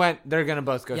that and you went, they're going to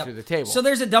both go through the table. So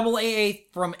there's a double AA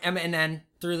from M&N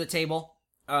through the table.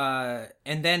 And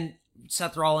then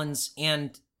Seth Rollins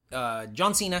and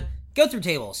John Cena go through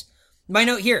tables. My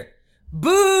note here.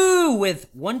 Boo! With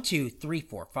 1, 2, 3,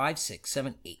 4, 5, 6,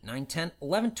 7, 8, 9, 10,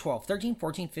 11, 12, 13,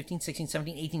 14, 15, 16,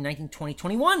 17, 18, 19, 20,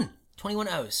 21. 21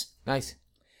 O's. Nice.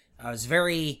 I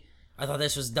thought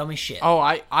this was dumb as shit. Oh,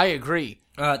 I agree.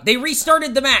 They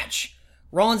restarted the match.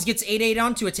 Rollins gets 8-8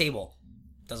 onto a table.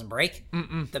 Doesn't break.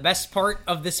 The best part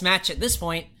of this match at this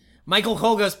point, Michael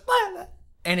Cole goes, blah,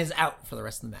 and is out for the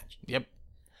rest of the match. Yep.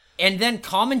 And then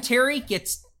commentary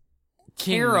gets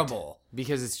terrible.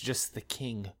 Because it's just the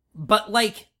king. But,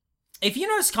 like, if you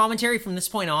notice commentary from this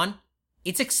point on,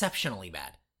 it's exceptionally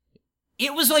bad.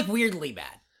 It was, like, weirdly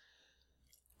bad.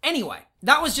 Anyway,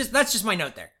 that's just my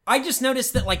note there. I just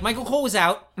noticed that, like, Michael Cole was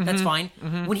out. That's fine.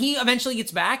 When he eventually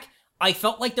gets back, I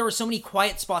felt like there were so many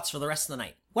quiet spots for the rest of the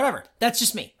night. Whatever. That's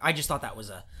just me. I just thought that was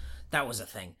a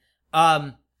thing.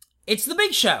 It's the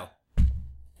Big Show.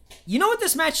 You know what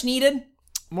this match needed?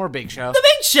 More Big Show. The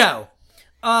Big Show!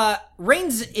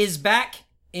 Reigns is back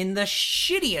in the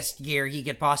shittiest gear he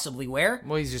could possibly wear.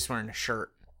 Well, he's just wearing a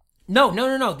shirt.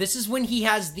 No. This is when he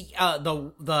has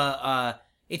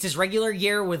it's his regular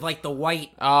gear with like the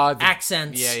white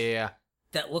accents. Yeah.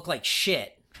 That look like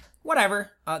shit.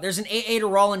 Whatever. There's an AA to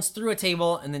Rollins through a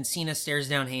table, and then Cena stares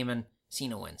down Heyman.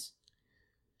 Cena wins.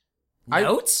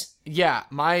 Notes? Yeah,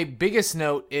 my biggest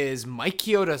note is Mike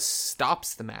Chioda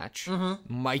stops the match.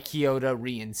 Mike Chioda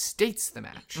reinstates the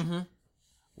match.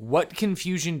 What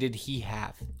confusion did he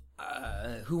have?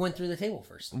 Who went through the table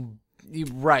first?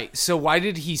 Right. So why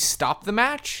did he stop the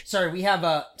match? Sorry, we have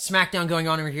a SmackDown going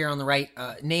on over here on the right.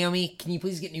 Naomi, can you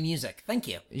please get new music? Thank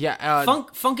you. Yeah.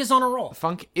 Funk is on a roll.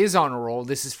 Funk is on a roll.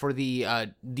 This is for the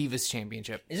Divas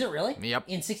Championship. Is it really? Yep.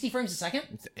 In 60 frames a second?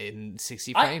 In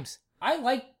 60 frames.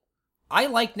 I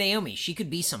like Naomi. She could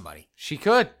be somebody. She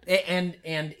could. And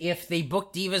if they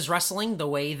book Divas Wrestling the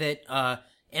way that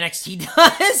NXT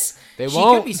does, she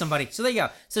could be somebody. So there you go.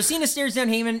 So Cena stares down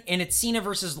Heyman, and it's Cena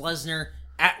versus Lesnar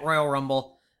at Royal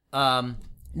Rumble.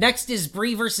 Next is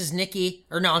Brie versus Nikki.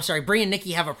 Or no, I'm sorry. Brie and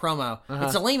Nikki have a promo.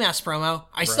 It's a lame-ass promo.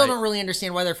 I still don't really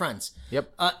understand why they're friends.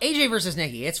 Yep. AJ versus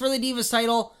Nikki. It's for the Divas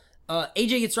title.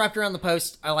 AJ gets wrapped around the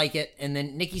post. I like it. And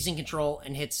then Nikki's in control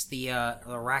and hits the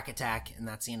rack attack, and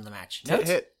that's the end of the match.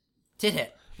 Tit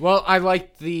hit. Well, I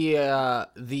liked the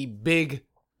big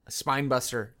spine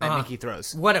buster that Nikki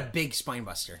throws. What a big spine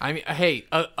buster. I mean, hey,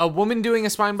 a woman doing a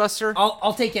spine buster?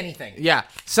 I'll take anything. Yeah,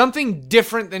 something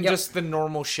different than just the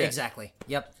normal shit. Exactly.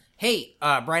 Yep. Hey,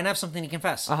 Bryan, I have something to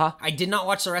confess. I did not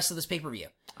watch the rest of this pay-per-view.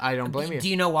 I don't blame you. Do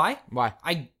you know why? Why?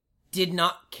 I did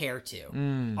not care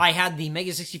to. I had the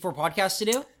Mega 64 podcast to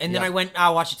do, and then I went,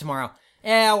 I'll watch it tomorrow.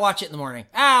 I'll watch it in the morning.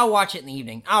 I'll watch it in the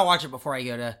evening. I'll watch it before I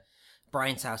go to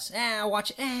Bryan's house. I'll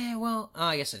watch it.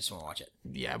 I guess I just want to watch it.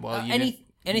 Yeah, well,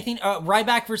 anything,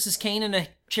 Ryback versus Kane in a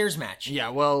chairs match. Yeah,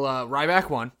 well, Ryback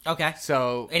won. Okay.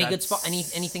 So any good spot?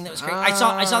 Anything that was great? I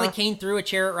saw the Kane threw a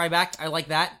chair at Ryback. I like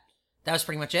that. That was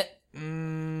pretty much it.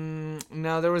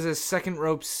 No, there was a second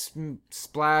rope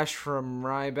splash from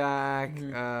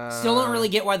Ryback. Still don't really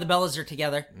get why the Bellas are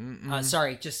together.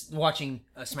 Sorry, just watching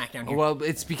SmackDown here. Well,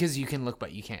 it's because you can look,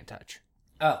 but you can't touch.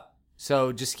 Oh.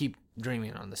 So just keep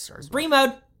dreaming on the stars. Brie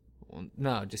mode. Well,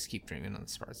 no, just keep dreaming on the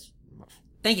stars.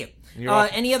 Thank you. You're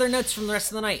welcome. Any other notes from the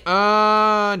rest of the night?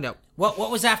 No.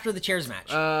 What was after the chairs match?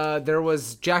 There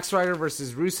was Jack Swagger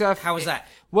versus Rusev. How was that?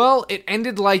 Well, it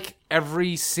ended like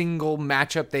every single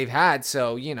matchup they've had.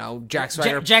 So, Jack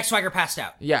Swagger. Jack Swagger passed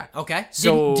out. Yeah. Okay.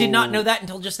 So did not know that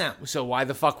until just now. So why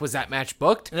the fuck was that match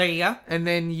booked? There you go. And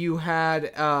then you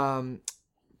had a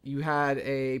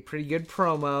pretty good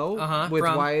promo with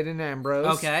Wyatt and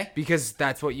Ambrose. Okay. Because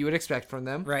that's what you would expect from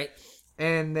them. Right.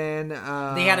 And then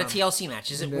they had a TLC match.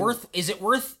 Is it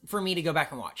worth for me to go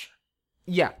back and watch?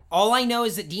 Yeah. All I know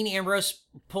is that Dean Ambrose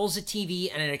pulls a TV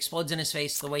and it explodes in his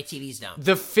face the way TV's done.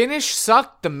 The finish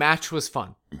sucked. The match was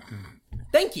fun.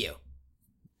 Thank you.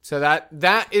 So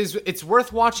it's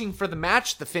worth watching for the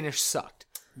match. The finish sucked.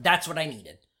 That's what I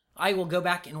needed. I will go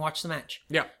back and watch the match.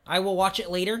 Yeah. I will watch it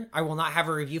later. I will not have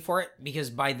a review for it because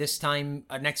by this time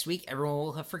next week, everyone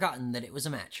will have forgotten that it was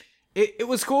a match. It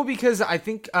was cool because I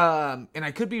think, and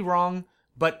I could be wrong,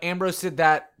 but Ambrose did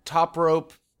that top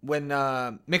rope when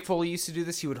Mick Foley used to do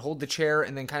this. He would hold the chair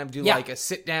and then kind of do like a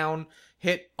sit down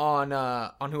hit on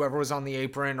whoever was on the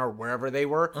apron or wherever they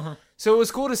were. So it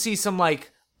was cool to see some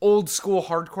like old school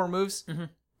hardcore moves.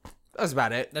 That's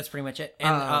about it. That's pretty much it.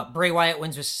 And Bray Wyatt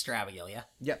wins with Sister Abigail. Yeah.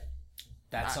 Yep.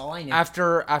 That's all I knew.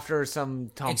 After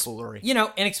some tomfoolery.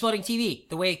 An exploding TV.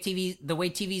 The way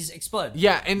TVs explode.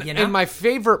 Yeah, and my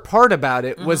favorite part about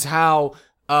it was how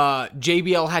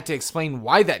JBL had to explain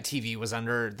why that TV was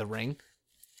under the ring.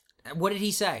 What did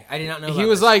he say? I did not know. He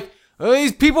was like, oh,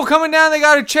 these people coming down, they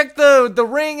got to check the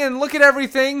ring and look at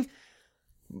everything.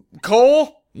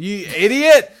 Cole, you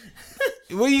idiot.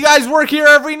 Well, you guys work here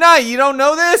every night. You don't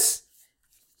know this?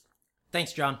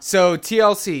 Thanks, John. So,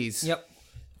 TLCs. Yep.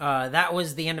 That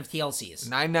was the end of TLCs.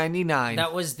 $9.99.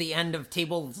 That was the end of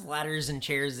tables, ladders, and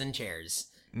chairs and chairs.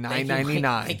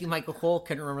 $9.99. Thank you, Michael Cole.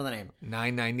 Couldn't remember the name.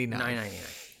 $9.99. $9.99.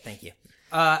 Thank you.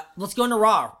 Let's go into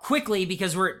Raw quickly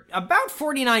because we're about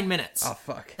 49 minutes. Oh,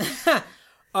 fuck.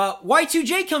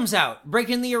 Y2J comes out,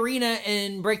 breaking the arena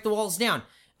and break the walls down.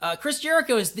 Chris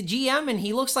Jericho is the GM, and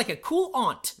he looks like a cool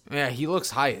aunt. Yeah, he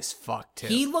looks high as fuck, too.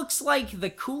 He looks like the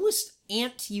coolest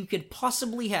aunt you could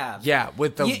possibly have. Yeah,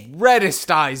 with the reddest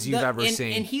eyes you've ever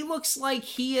seen. And he looks like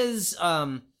he is,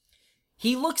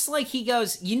 he looks like he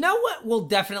goes, you know what will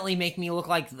definitely make me look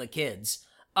like the kids?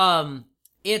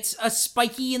 It's a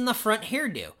spiky in the front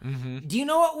hairdo. Mm-hmm. Do you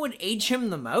know what would age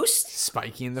him the most?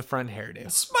 Spiky in the front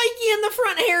hairdo. Spiky in the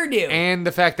front hairdo. And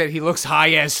the fact that he looks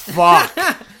high as fuck.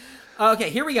 Okay,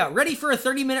 here we go. Ready for a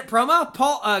 30-minute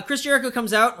promo? Chris Jericho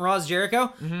comes out, Raw's Jericho.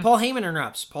 Mm-hmm. Paul Heyman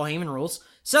interrupts. Paul Heyman rules.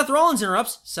 Seth Rollins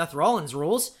interrupts. Seth Rollins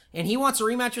rules. And he wants a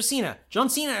rematch with Cena. John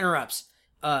Cena interrupts.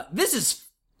 This is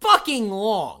fucking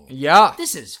long. Yeah.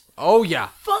 This is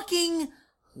fucking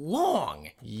long.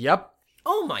 Yep.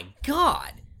 Oh my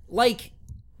god. Like,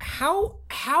 how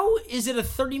is it a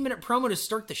 30-minute promo to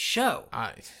start the show?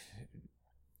 I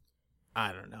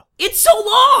don't know. It's so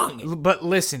long! But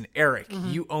listen, Eric,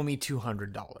 you owe me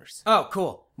 $200. Oh,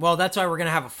 cool. Well, that's why we're gonna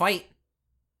have a fight.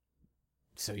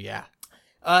 So, yeah.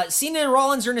 Cena and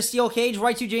Rollins are in a steel cage.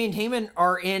 Y2J and Heyman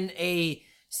are in a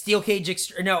steel cage...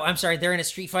 they're in a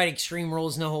Street Fight Extreme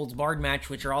Rules No Holds Barred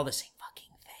match, which are all the same fucking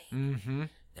thing. Mm-hmm.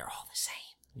 They're all the same.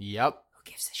 Yep.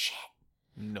 Who gives a shit?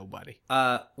 Nobody.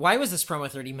 Why was this promo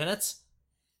 30 minutes?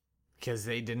 Because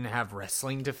they didn't have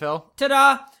wrestling to fill.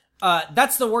 Ta-da!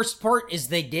 That's the worst part is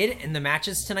they did, and the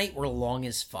matches tonight were long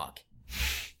as fuck.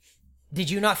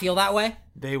 Did you not feel that way?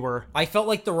 They were. I felt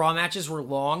like the Raw matches were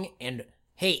long, and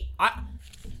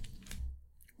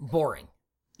boring.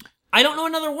 I don't know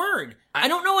another word.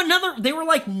 They were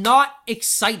like not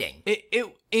exciting.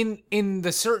 In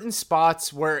the certain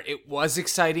spots where it was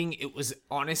exciting, it was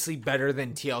honestly better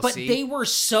than TLC. But they were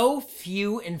so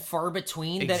few and far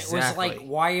between that it was like,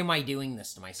 why am I doing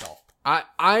this to myself?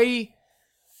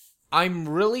 I'm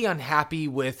really unhappy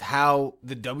with how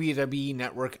the WWE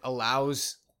Network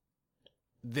allows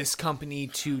this company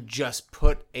to just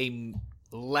put a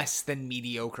less than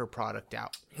mediocre product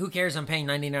out. Who cares? I'm paying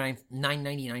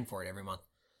 $9.99 for it every month.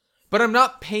 But I'm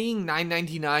not paying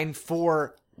 $9.99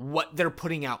 for what they're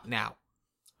putting out now.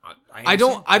 I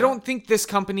don't think this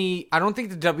company, I don't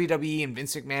think the WWE and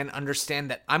Vince McMahon understand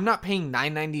that I'm not paying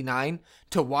 $9.99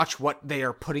 to watch what they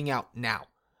are putting out now.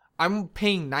 I'm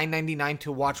paying $9.99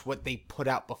 to watch what they put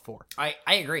out before. I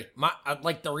agree.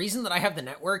 The reason that I have the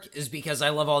network is because I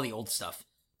love all the old stuff.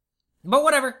 But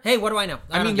whatever. Hey, what do I know?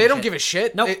 They don't give a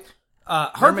shit. Nope.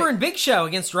 Harper and Big Show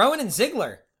against Rowan and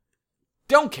Ziggler.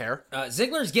 Don't care.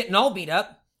 Ziggler's getting all beat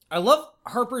up. I love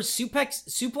Harper's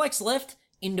suplex lift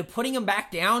into putting him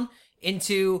back down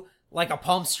into like a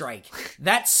palm strike.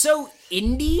 That's so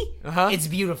indie. It's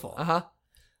beautiful.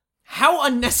 How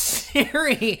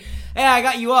unnecessary. Hey, I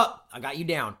got you up. I got you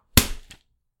down.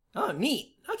 Oh,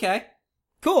 neat. Okay.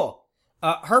 Cool.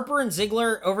 Harper and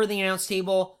Ziggler over the announce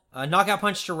table. Knockout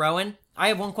punch to Rowan. I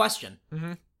have one question.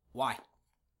 Why?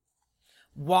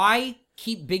 Why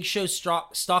keep Big Show's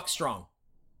stock strong?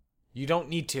 You don't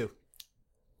need to.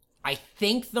 I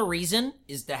think the reason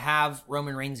is to have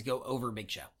Roman Reigns go over Big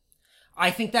Show.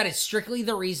 I think that is strictly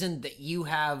the reason that you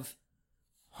have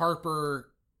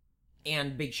Harper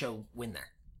and Big Show win there.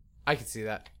 I can see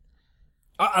that.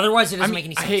 Otherwise, it doesn't make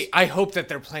any sense. I hope that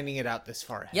they're planning it out this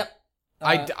far ahead. Yep.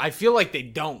 I feel like they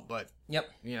don't, but... Yep.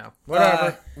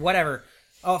 Whatever. Whatever.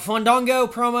 Fandango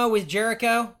promo with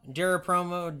Jericho.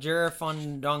 Fandango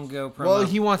promo. Well,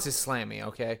 he wants his slammy,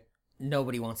 okay?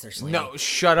 Nobody wants their slammy. No,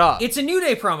 shut up. It's a New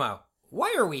Day promo.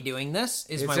 Why are we doing this?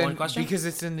 Is my one question. Because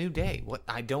it's a new day. What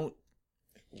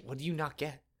do you not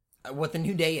get? What the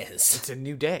new day is. It's a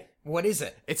new day. What is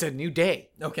it? It's a new day.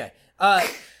 Okay.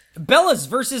 Bellas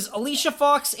versus Alicia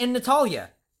Fox and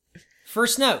Natalya.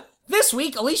 First note. This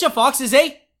week, Alicia Fox is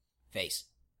a face.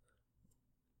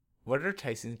 What are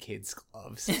Tyson Kidd's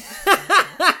gloves?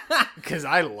 Because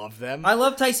I love them. I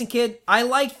love Tyson Kidd. I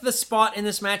like the spot in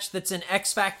this match that's an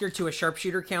X factor to a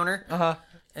sharpshooter counter.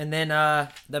 And then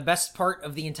the best part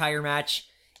of the entire match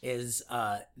is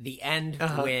the end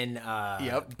when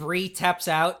Brie taps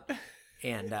out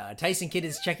and Tyson Kidd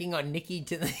is checking on Nikki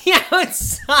to the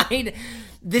outside.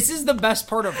 This is the best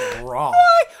part of Raw.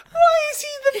 Why is he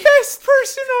the best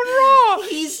person on Raw?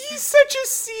 He's such a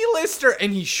C-lister,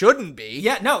 and he shouldn't be.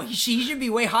 Yeah, no, he should be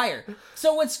way higher.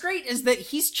 So what's great is that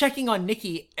he's checking on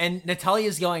Nikki, and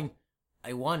Natalya's going,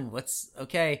 I won.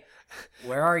 Okay?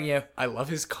 Where are you? I love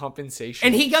his compensation.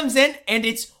 And he comes in, and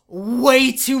it's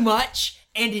way too much,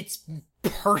 and it's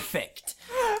perfect.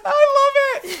 I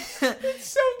love it. It's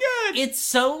so good.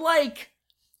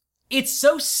 It's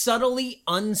so subtly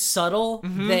unsubtle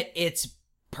that it's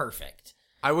perfect.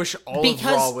 I wish all of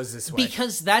Raw was this way.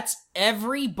 Because that's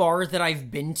every bar that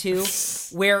I've been to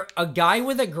where a guy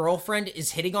with a girlfriend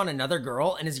is hitting on another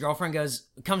girl and his girlfriend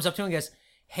comes up to him and goes,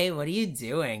 hey, what are you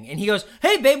doing? And he goes,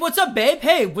 hey, babe, what's up, babe?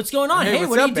 Hey, what's going on? Hey, what's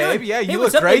what are up, you babe? doing? Yeah, hey, you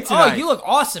what's look up, great babe? tonight. Oh, you look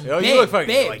awesome, Yo, babe. you look fucking,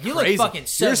 babe, like, you crazy. look fucking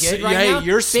so Your good right now.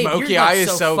 your Babe, smoky you're eye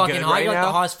is so fucking good hot. right You're like now.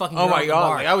 the hottest fucking Oh girl my in the god,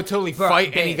 bar. like, I would totally Bro,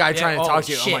 fight babe, any guy babe, trying to talk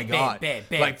to you. shit, Oh my god, babe.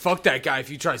 like fuck that guy if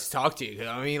he tries to talk to you.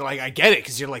 I mean, like I get it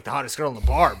because you're like the hottest girl in the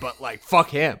bar, but like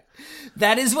fuck him.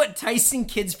 That is what Tyson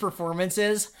Kidd's performance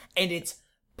is, and it's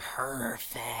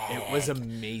perfect. It was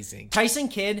amazing. Tyson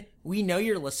Kidd, we know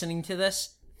you're listening to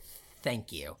this.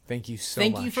 Thank you. Thank you so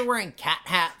Thank much. you for wearing cat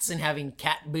hats and having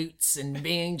cat boots and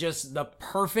being just the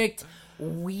perfect,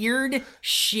 weird,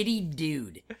 shitty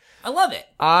dude. I love it.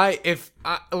 I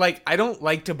don't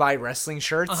like to buy wrestling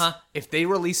shirts. If they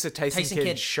release a Tyson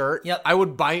Kidd shirt, I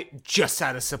would buy it just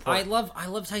out of support. I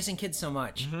love Tyson Kidd so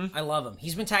much. I love him.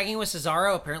 He's been tagging with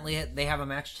Cesaro. Apparently, they have a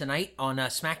match tonight on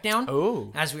SmackDown.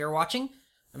 Oh, as we are watching,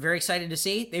 I'm very excited to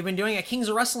see. They've been doing a Kings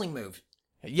of Wrestling move.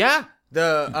 Yeah,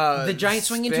 the giant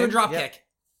swing into a drop kick.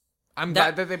 I'm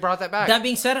glad that they brought that back. That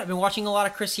being said, I've been watching a lot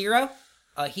of Chris Hero.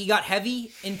 He got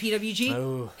heavy in PWG.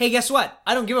 Oh. Hey, guess what?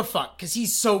 I don't give a fuck because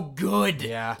he's so good.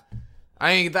 Yeah.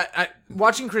 I mean,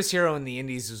 watching Chris Hero in the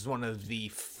Indies was one of the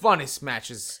funnest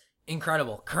matches.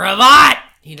 Incredible. Cravat!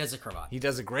 He does a cravat. He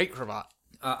does a great cravat.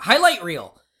 Highlight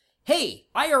reel. Hey,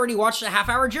 I already watched a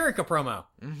half-hour Jericho promo.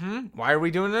 Why are we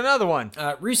doing another one?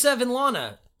 Rusev and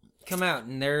Lana come out,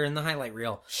 and they're in the highlight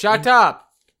reel. Shut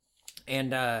up.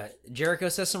 And Jericho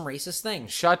says some racist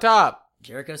things. Shut up.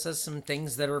 Jericho says some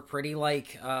things that are pretty,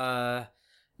 like,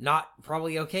 not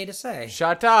probably okay to say.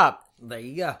 Shut up. There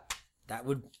you go. That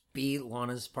would be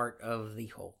Lana's part of the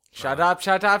whole. Shut up,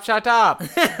 shut up, shut up.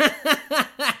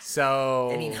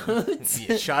 So... Any notes?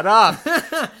 Yeah, shut up.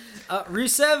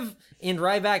 Rusev and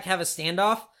Ryback have a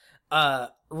standoff.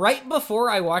 Right before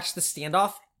I watched the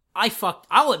standoff,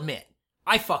 I'll admit,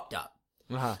 I fucked up.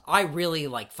 I really,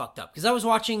 fucked up. Because I was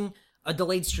watching a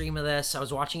delayed stream of this. I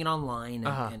was watching it online.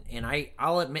 And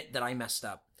I'll admit that I messed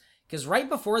up. Because right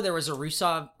before there was a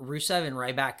Rusev and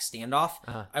Ryback standoff,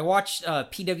 I watched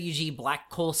PWG Black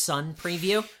Coal Sun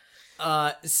preview.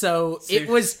 So it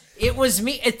was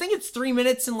me. I think it's 3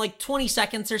 minutes and 20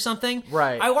 seconds or something.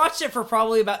 Right. I watched it for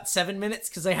probably about 7 minutes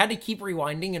because I had to keep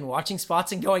rewinding and watching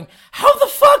spots and going, how the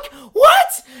fuck?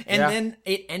 What? And then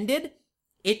it ended.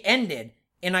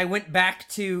 And I went back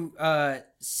to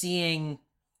seeing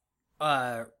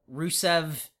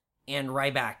Rusev and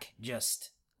Ryback just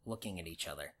looking at each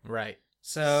other. Right.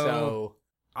 So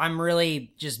I'm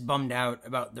really just bummed out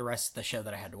about the rest of the show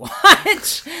that I had to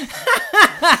watch.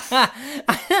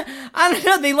 I don't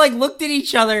know. They looked at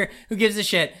each other. Who gives a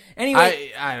shit?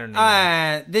 Anyway, I don't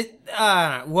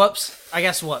know. Whoops. I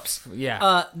guess whoops.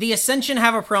 Yeah. The Ascension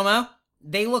have a promo.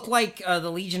 They look like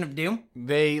the Legion of Doom.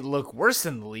 They look worse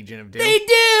than the Legion of Doom. They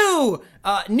do!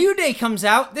 New Day comes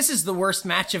out. This is the worst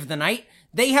match of the night.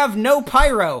 They have no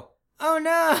pyro. Oh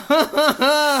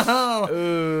no!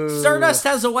 Ooh. Stardust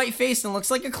has a white face and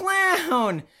looks like a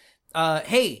clown.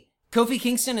 Hey, Kofi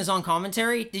Kingston is on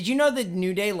commentary. Did you know that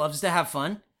New Day loves to have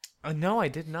fun? No, I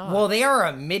did not. Well, they are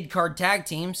a mid-card tag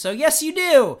team, so yes, you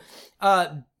do.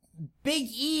 Big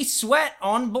E sweat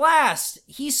on blast.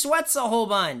 He sweats a whole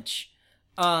bunch.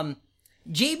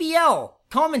 JBL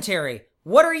commentary.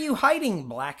 What are you hiding,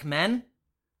 black men?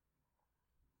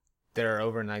 There are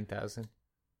over 9,000.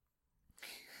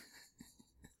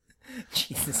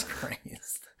 Jesus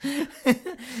Christ.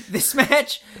 This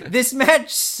match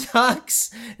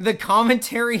sucks. The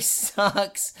commentary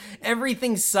sucks.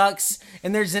 Everything sucks.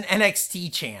 And there's an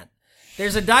NXT chant.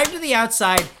 There's a dive to the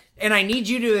outside, and I need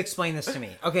you to explain this to me.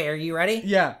 Okay, are you ready?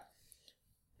 Yeah.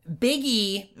 Big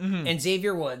E and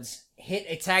Xavier Woods hit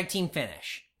a tag team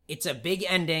finish. It's a big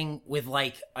ending with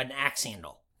an axe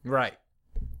handle. Right.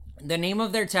 The name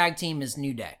of their tag team is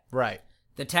New Day. Right.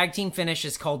 The tag team finish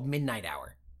is called Midnight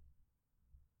Hour.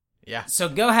 Yeah. So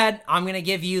go ahead. I'm going to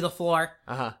give you the floor.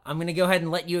 I'm going to go ahead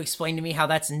and let you explain to me how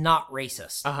that's not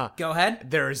racist. Go ahead.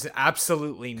 There is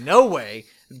absolutely no way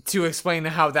to explain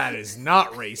how that is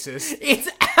not racist. It's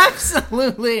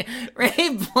absolutely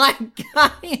hey, black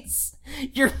guys.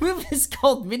 Your move is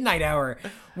called Midnight Hour.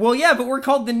 Well, yeah, but we're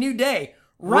called the New Day.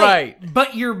 Right.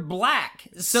 But you're black.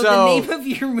 So the name of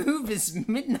your move is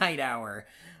Midnight Hour.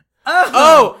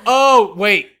 Oh,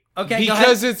 wait. Okay,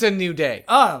 because it's a new day.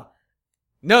 Oh.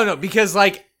 No, because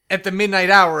at the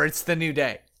midnight hour, it's the new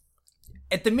day.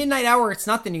 At the midnight hour, it's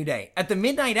not the new day. At the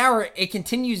midnight hour, it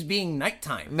continues being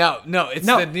nighttime. No, it's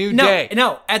the new day.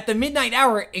 No, at the midnight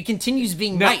hour, it continues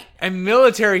being night. And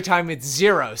military time, it's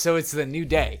 0, so it's the new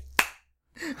day.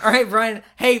 All right, Bryan.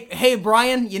 Hey,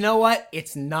 Bryan, you know what?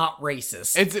 It's not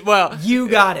racist. Well, you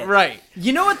got it. Right.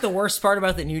 You know what the worst part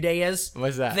about the New Day is?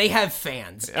 What's that? They have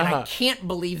fans, and I can't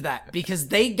believe that because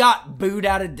they got booed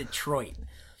out of Detroit.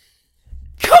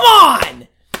 Come on!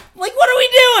 Like, what are we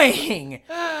doing?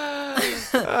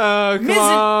 Oh, come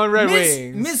on, Red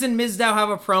Wings. Miz and Mizdow have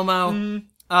a promo.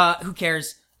 Who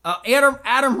cares?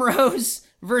 Adam Rose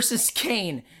versus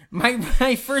Kane.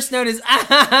 My first note is,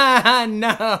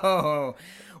 no.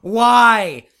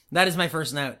 Why? That is my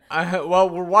first note. Well,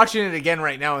 we're watching it again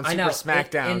right now on Super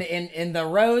SmackDown. In the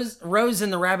Rose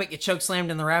and the Rabbit get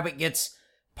chokeslammed, and the Rabbit gets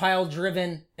pile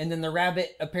driven, and then the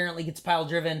Rabbit apparently gets pile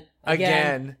driven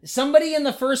again. Somebody in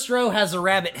the first row has a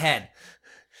rabbit head.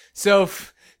 So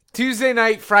Tuesday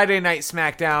night, Friday night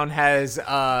SmackDown has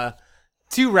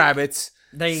 2 rabbits.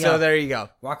 There you go. So there you go.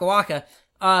 Waka waka.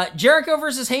 Jericho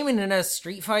versus Heyman in a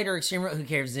Street Fighter Extreme. Who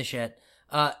cares this shit?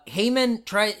 Heyman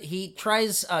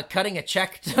tries cutting a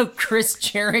check to Chris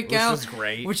Jericho, which was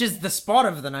great, which is the spot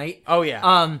of the night. Oh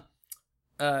yeah.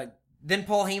 Then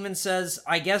Paul Heyman says,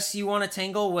 "I guess you want to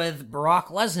tangle with Brock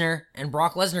Lesnar," and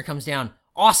Brock Lesnar comes down.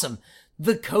 Awesome.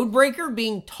 The Codebreaker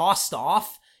being tossed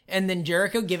off, and then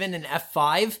Jericho given an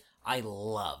F5. I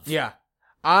love. Yeah,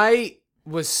 I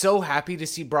was so happy to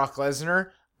see Brock Lesnar.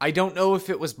 I don't know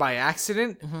if it was by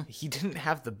accident. He didn't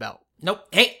have the belt. Nope.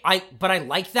 Hey, but I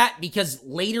like that because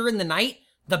later in the night,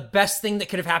 the best thing that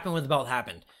could have happened with the belt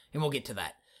happened. And we'll get to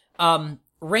that.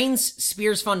 Reigns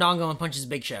spears Fandango and punches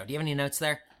Big Show. Do you have any notes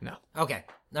there? No. Okay.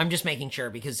 I'm just making sure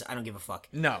because I don't give a fuck.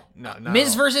 No.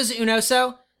 Miz versus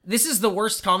Unoso. This is the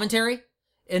worst commentary.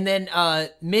 And then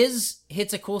Miz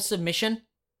hits a cool submission.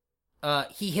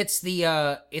 He hits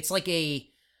the,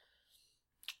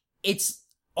 it's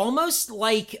almost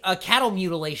like a cattle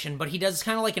mutilation, but he does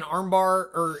kind of like an armbar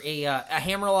or a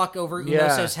hammerlock over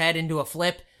Unoso's head into a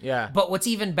flip. Yeah. But what's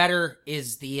even better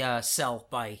is the sell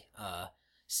by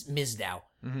Mizdow,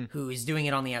 who is doing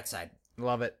it on the outside.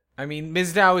 Love it. I mean,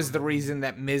 Mizdow is the reason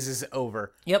that Miz is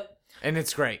over. Yep. And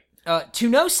it's great.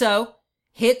 Tunoso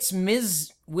hits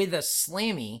Miz with a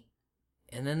slammy,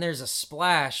 and then there's a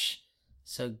splash.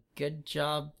 So good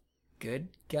job, good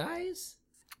guys?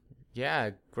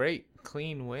 Yeah, great.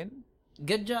 Clean win.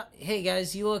 Good job. Hey,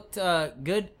 guys, you looked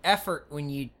good effort when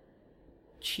you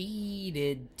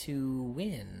cheated to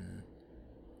win.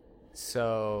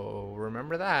 So,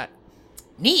 remember that.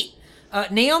 Neat.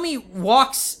 Naomi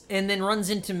walks and then runs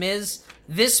into Miz.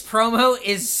 This promo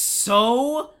is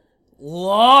so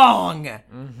long.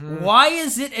 Why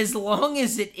is it as long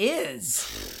as it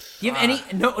is? Give any...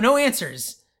 No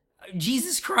answers.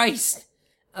 Jesus Christ.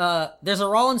 There's a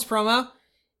Rollins promo.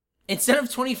 Instead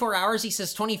of 24 hours, he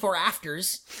says 24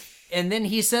 afters. And then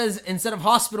he says, instead of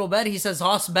hospital bed, he says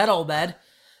hospital bed.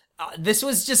 This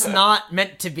was just not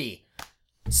meant to be.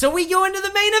 So we go into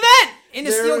the main event in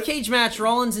a steel cage match,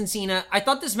 Rollins and Cena. I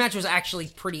thought this match was actually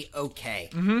pretty okay.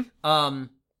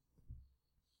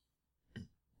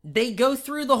 They go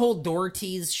through the whole door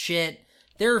tease shit.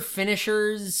 There are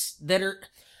finishers that are...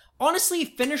 Honestly,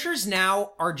 finishers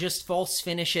now are just false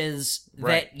finishes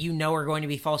that you know are going to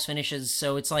be false finishes.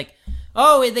 So it's like,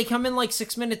 oh, they come in like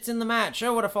 6 minutes in the match.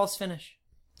 Oh, what a false finish.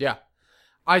 Yeah.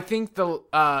 I think the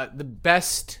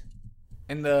best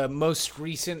and the most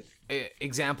recent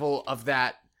example of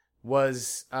that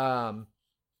was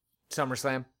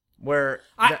SummerSlam, where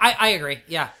I agree.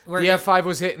 Yeah. Where the F5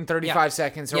 was hit in 35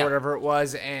 seconds or whatever it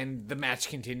was, and the match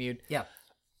continued. Yeah.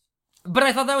 But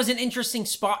I thought that was an interesting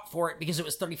spot for it because it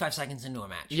was 35 seconds into a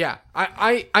match. Yeah.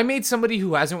 I made somebody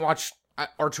who hasn't watched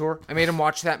Artur, I made him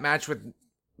watch that match with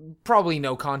probably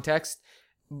no context.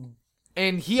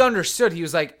 And he understood. He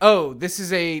was like, oh, this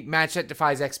is a match that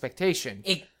defies expectation.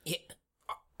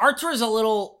 Artur is a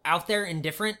little out there and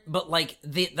different, but like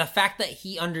the fact that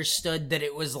he understood that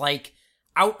it was like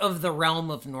out of the realm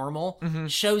of normal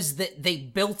shows that they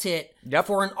built it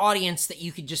for an audience that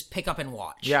you could just pick up and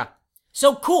watch. Yeah.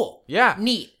 So cool. Yeah.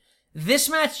 Neat. This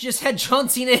match just had John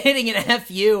Cena hitting an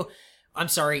FU. I'm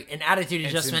sorry, an attitude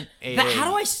adjustment.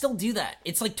 How do I still do that?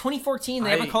 It's like 2014. They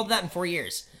haven't called that in 4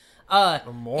 years. Or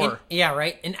more. Yeah,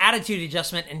 right. An attitude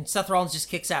adjustment, and Seth Rollins just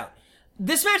kicks out.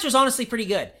 This match was honestly pretty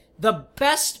good. The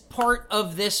best part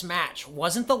of this match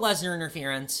wasn't the Lesnar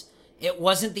interference. It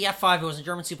wasn't the F5. It wasn't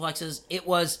German suplexes. It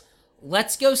was,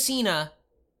 let's go Cena.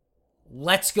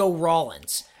 Let's go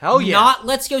Rollins. Hell yeah. Not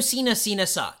let's go Cena, Cena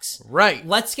sucks. Right.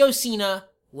 Let's go Cena,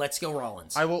 let's go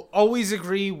Rollins. I will always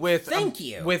agree with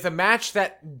with a match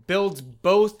that builds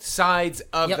both sides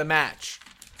of the match.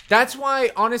 That's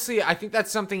why, honestly, I think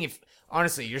that's something if,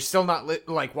 honestly, you're still not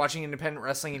like watching independent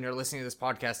wrestling and you're listening to this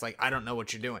podcast, like, I don't know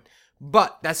what you're doing.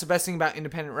 But that's the best thing about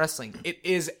independent wrestling. It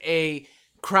is a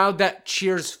crowd that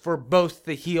cheers for both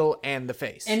the heel and the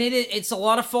face. And it's a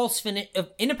lot of false finish.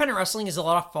 Independent wrestling is a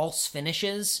lot of false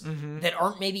finishes that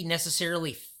aren't maybe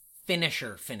necessarily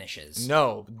finishes.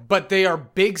 No, but they are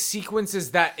big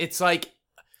sequences that it's like,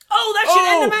 oh, that should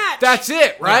end the match. That's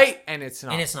it, right? Yeah. And it's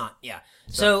not. And it's not. Yeah.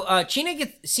 So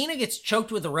Cena gets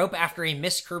choked with a rope after a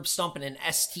missed curb stomp and an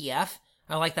STF.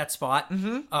 I like that spot.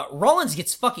 Rollins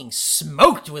gets fucking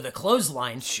smoked with a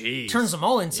clothesline. Jeez. Turns them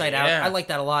all inside out. I like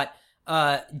that a lot.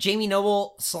 Jamie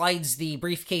Noble slides the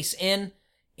briefcase in,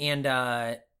 and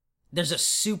there's a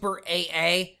super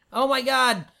AA. Oh my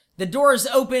god, the door's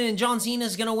open and John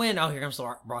Cena's gonna win. Oh, here comes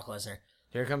Brock Lesnar.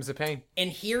 Here comes the pain. And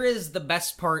here is the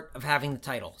best part of having the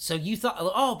title. So you thought,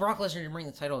 oh, Brock Lesnar didn't bring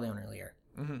the title down earlier.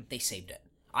 They saved it.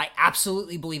 I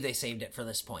absolutely believe they saved it for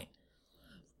this point.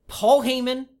 Paul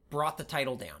Heyman brought the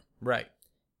title down. Right.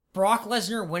 Brock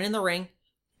Lesnar went in the ring.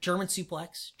 German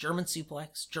suplex, German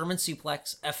suplex, German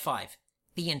suplex, F5.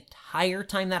 The entire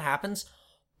time that happens,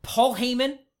 Paul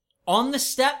Heyman on the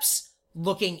steps,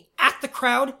 looking at the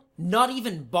crowd, not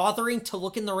even bothering to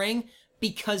look in the ring,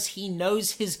 because he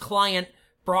knows his client,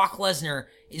 Brock Lesnar,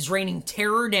 is raining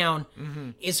terror down,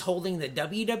 is holding the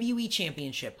WWE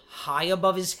Championship high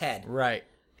above his head. Right.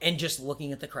 And just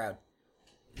looking at the crowd.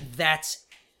 That's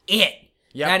it.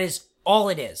 Yep. That is all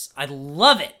it is. I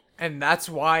love it. And that's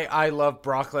why I love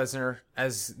Brock Lesnar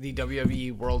as the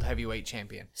WWE World Heavyweight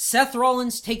Champion. Seth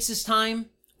Rollins takes his time,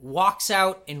 walks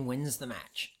out, and wins the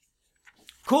match.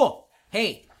 Cool.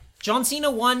 Hey, John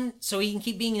Cena won so he can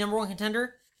keep being number one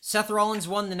contender. Seth Rollins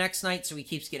won the next night so he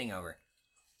keeps getting over.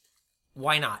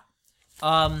 Why not?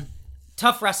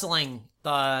 Tough wrestling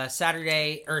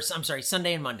Sunday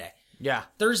and Monday. Yeah.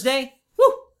 Thursday,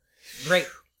 woo! Great.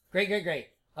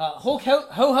 Hulk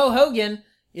Hogan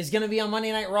is going to be on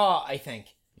Monday Night Raw, I think.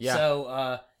 Yeah.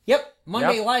 So,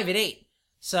 Monday live at 8.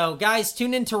 So, guys,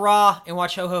 tune in to Raw and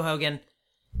watch Hogan.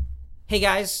 Hey,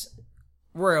 guys,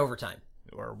 we're overtime.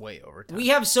 We're way overtime. We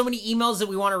have so many emails that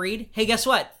we want to read. Hey, guess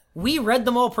what? We read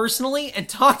them all personally and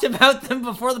talked about them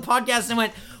before the podcast and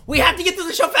went, we have to get through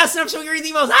the show fast enough so we can read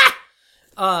the emails.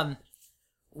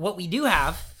 What we do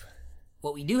have.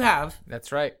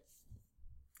 That's right.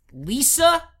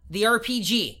 Lisa, the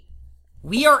RPG.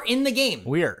 We are in the game.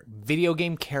 We are video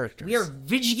game characters. We are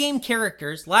video game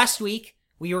characters. Last week,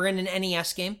 we were in an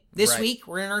NES game. This week,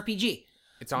 we're in an RPG.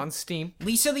 It's on Steam.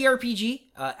 Lisa, the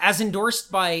RPG, as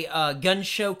endorsed by gun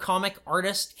show comic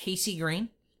artist Casey Green.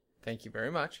 Thank you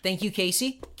very much. Thank you,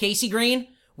 Casey. Casey Green,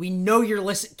 we know you're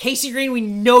listening. Casey Green, we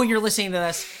know you're listening to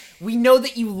this. We know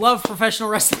that you love professional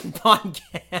wrestling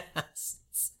podcasts.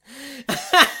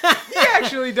 He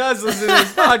actually does listen to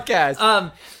this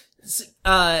podcast.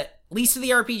 Lisa the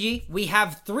RPG, we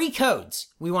have 3 codes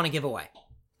we want to give away.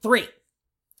 3.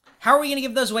 How are we going to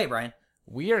give those away, Brian?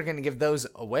 We are going to give those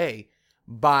away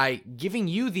by giving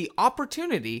you the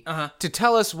opportunity to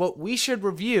tell us what we should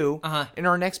review in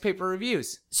our next paper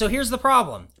reviews. So here's the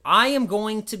problem. I am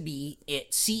going to be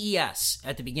at CES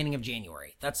at the beginning of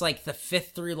January. That's like the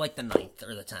 5th through like the 9th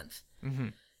or the 10th.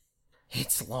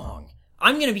 It's long.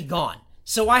 I'm going to be gone.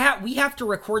 So we have to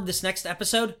record this next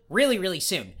episode really, really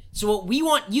soon. So what we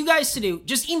want you guys to do,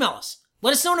 just email us.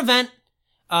 Let us know an event,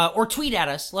 or tweet at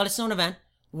us. Let us know an event.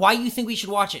 Why you think we should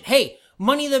watch it. Hey,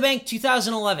 Money in the Bank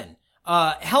 2011.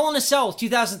 Hell in a Cell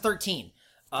 2013.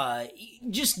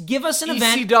 Just give us an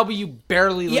event. ECW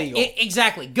barely legal.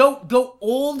 Exactly. Go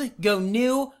old, go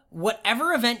new.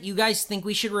 Whatever event you guys think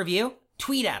we should review,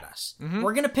 tweet at us.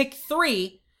 We're going to pick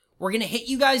 3. We're going to hit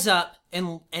you guys up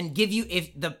and give you,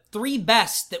 if the 3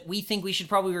 best that we think we should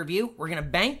probably review, we're going to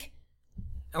bank,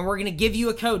 and we're going to give you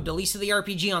a code to Lisa the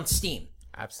RPG on Steam.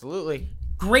 Absolutely.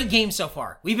 Great game so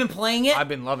far. We've been playing it. I've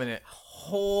been loving it.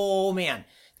 Oh, man.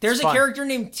 There's a character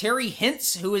named Terry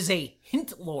Hintz who is a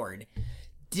hint lord.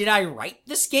 Did I write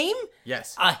this game?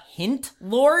 Yes. A hint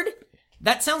lord?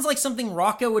 That sounds like something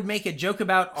Rocco would make a joke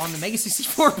about on the Mega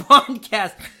 64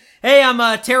 podcast. Hey,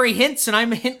 I'm Terry Hintz, and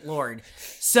I'm a hint lord.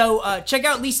 So check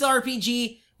out Lisa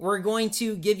RPG. We're going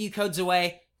to give you codes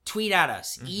away. Tweet at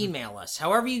us. Email us.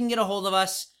 However you can get a hold of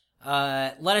us.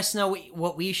 Let us know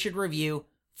what we should review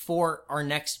for our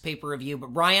next paper review.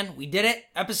 But Brian, we did it.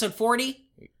 Episode 40.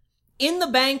 In the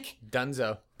bank.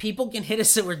 Dunzo. People can hit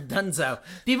us. We're dunzo.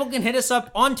 People can hit us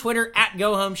up on Twitter at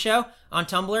GoHomeShow, on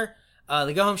Tumblr,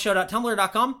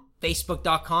 thegohomeshow.tumblr.com,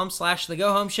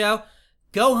 facebook.com/thegohomeshow,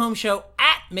 GoHomeShow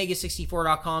at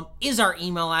mega64.com is our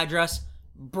email address.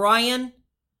 Brian,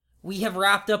 we have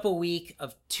wrapped up a week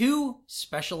of 2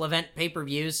 special event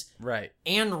pay-per-views. Right.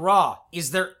 And Raw.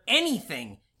 Is there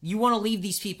anything you want to leave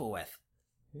these people with?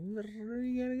 We're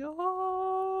gonna go home.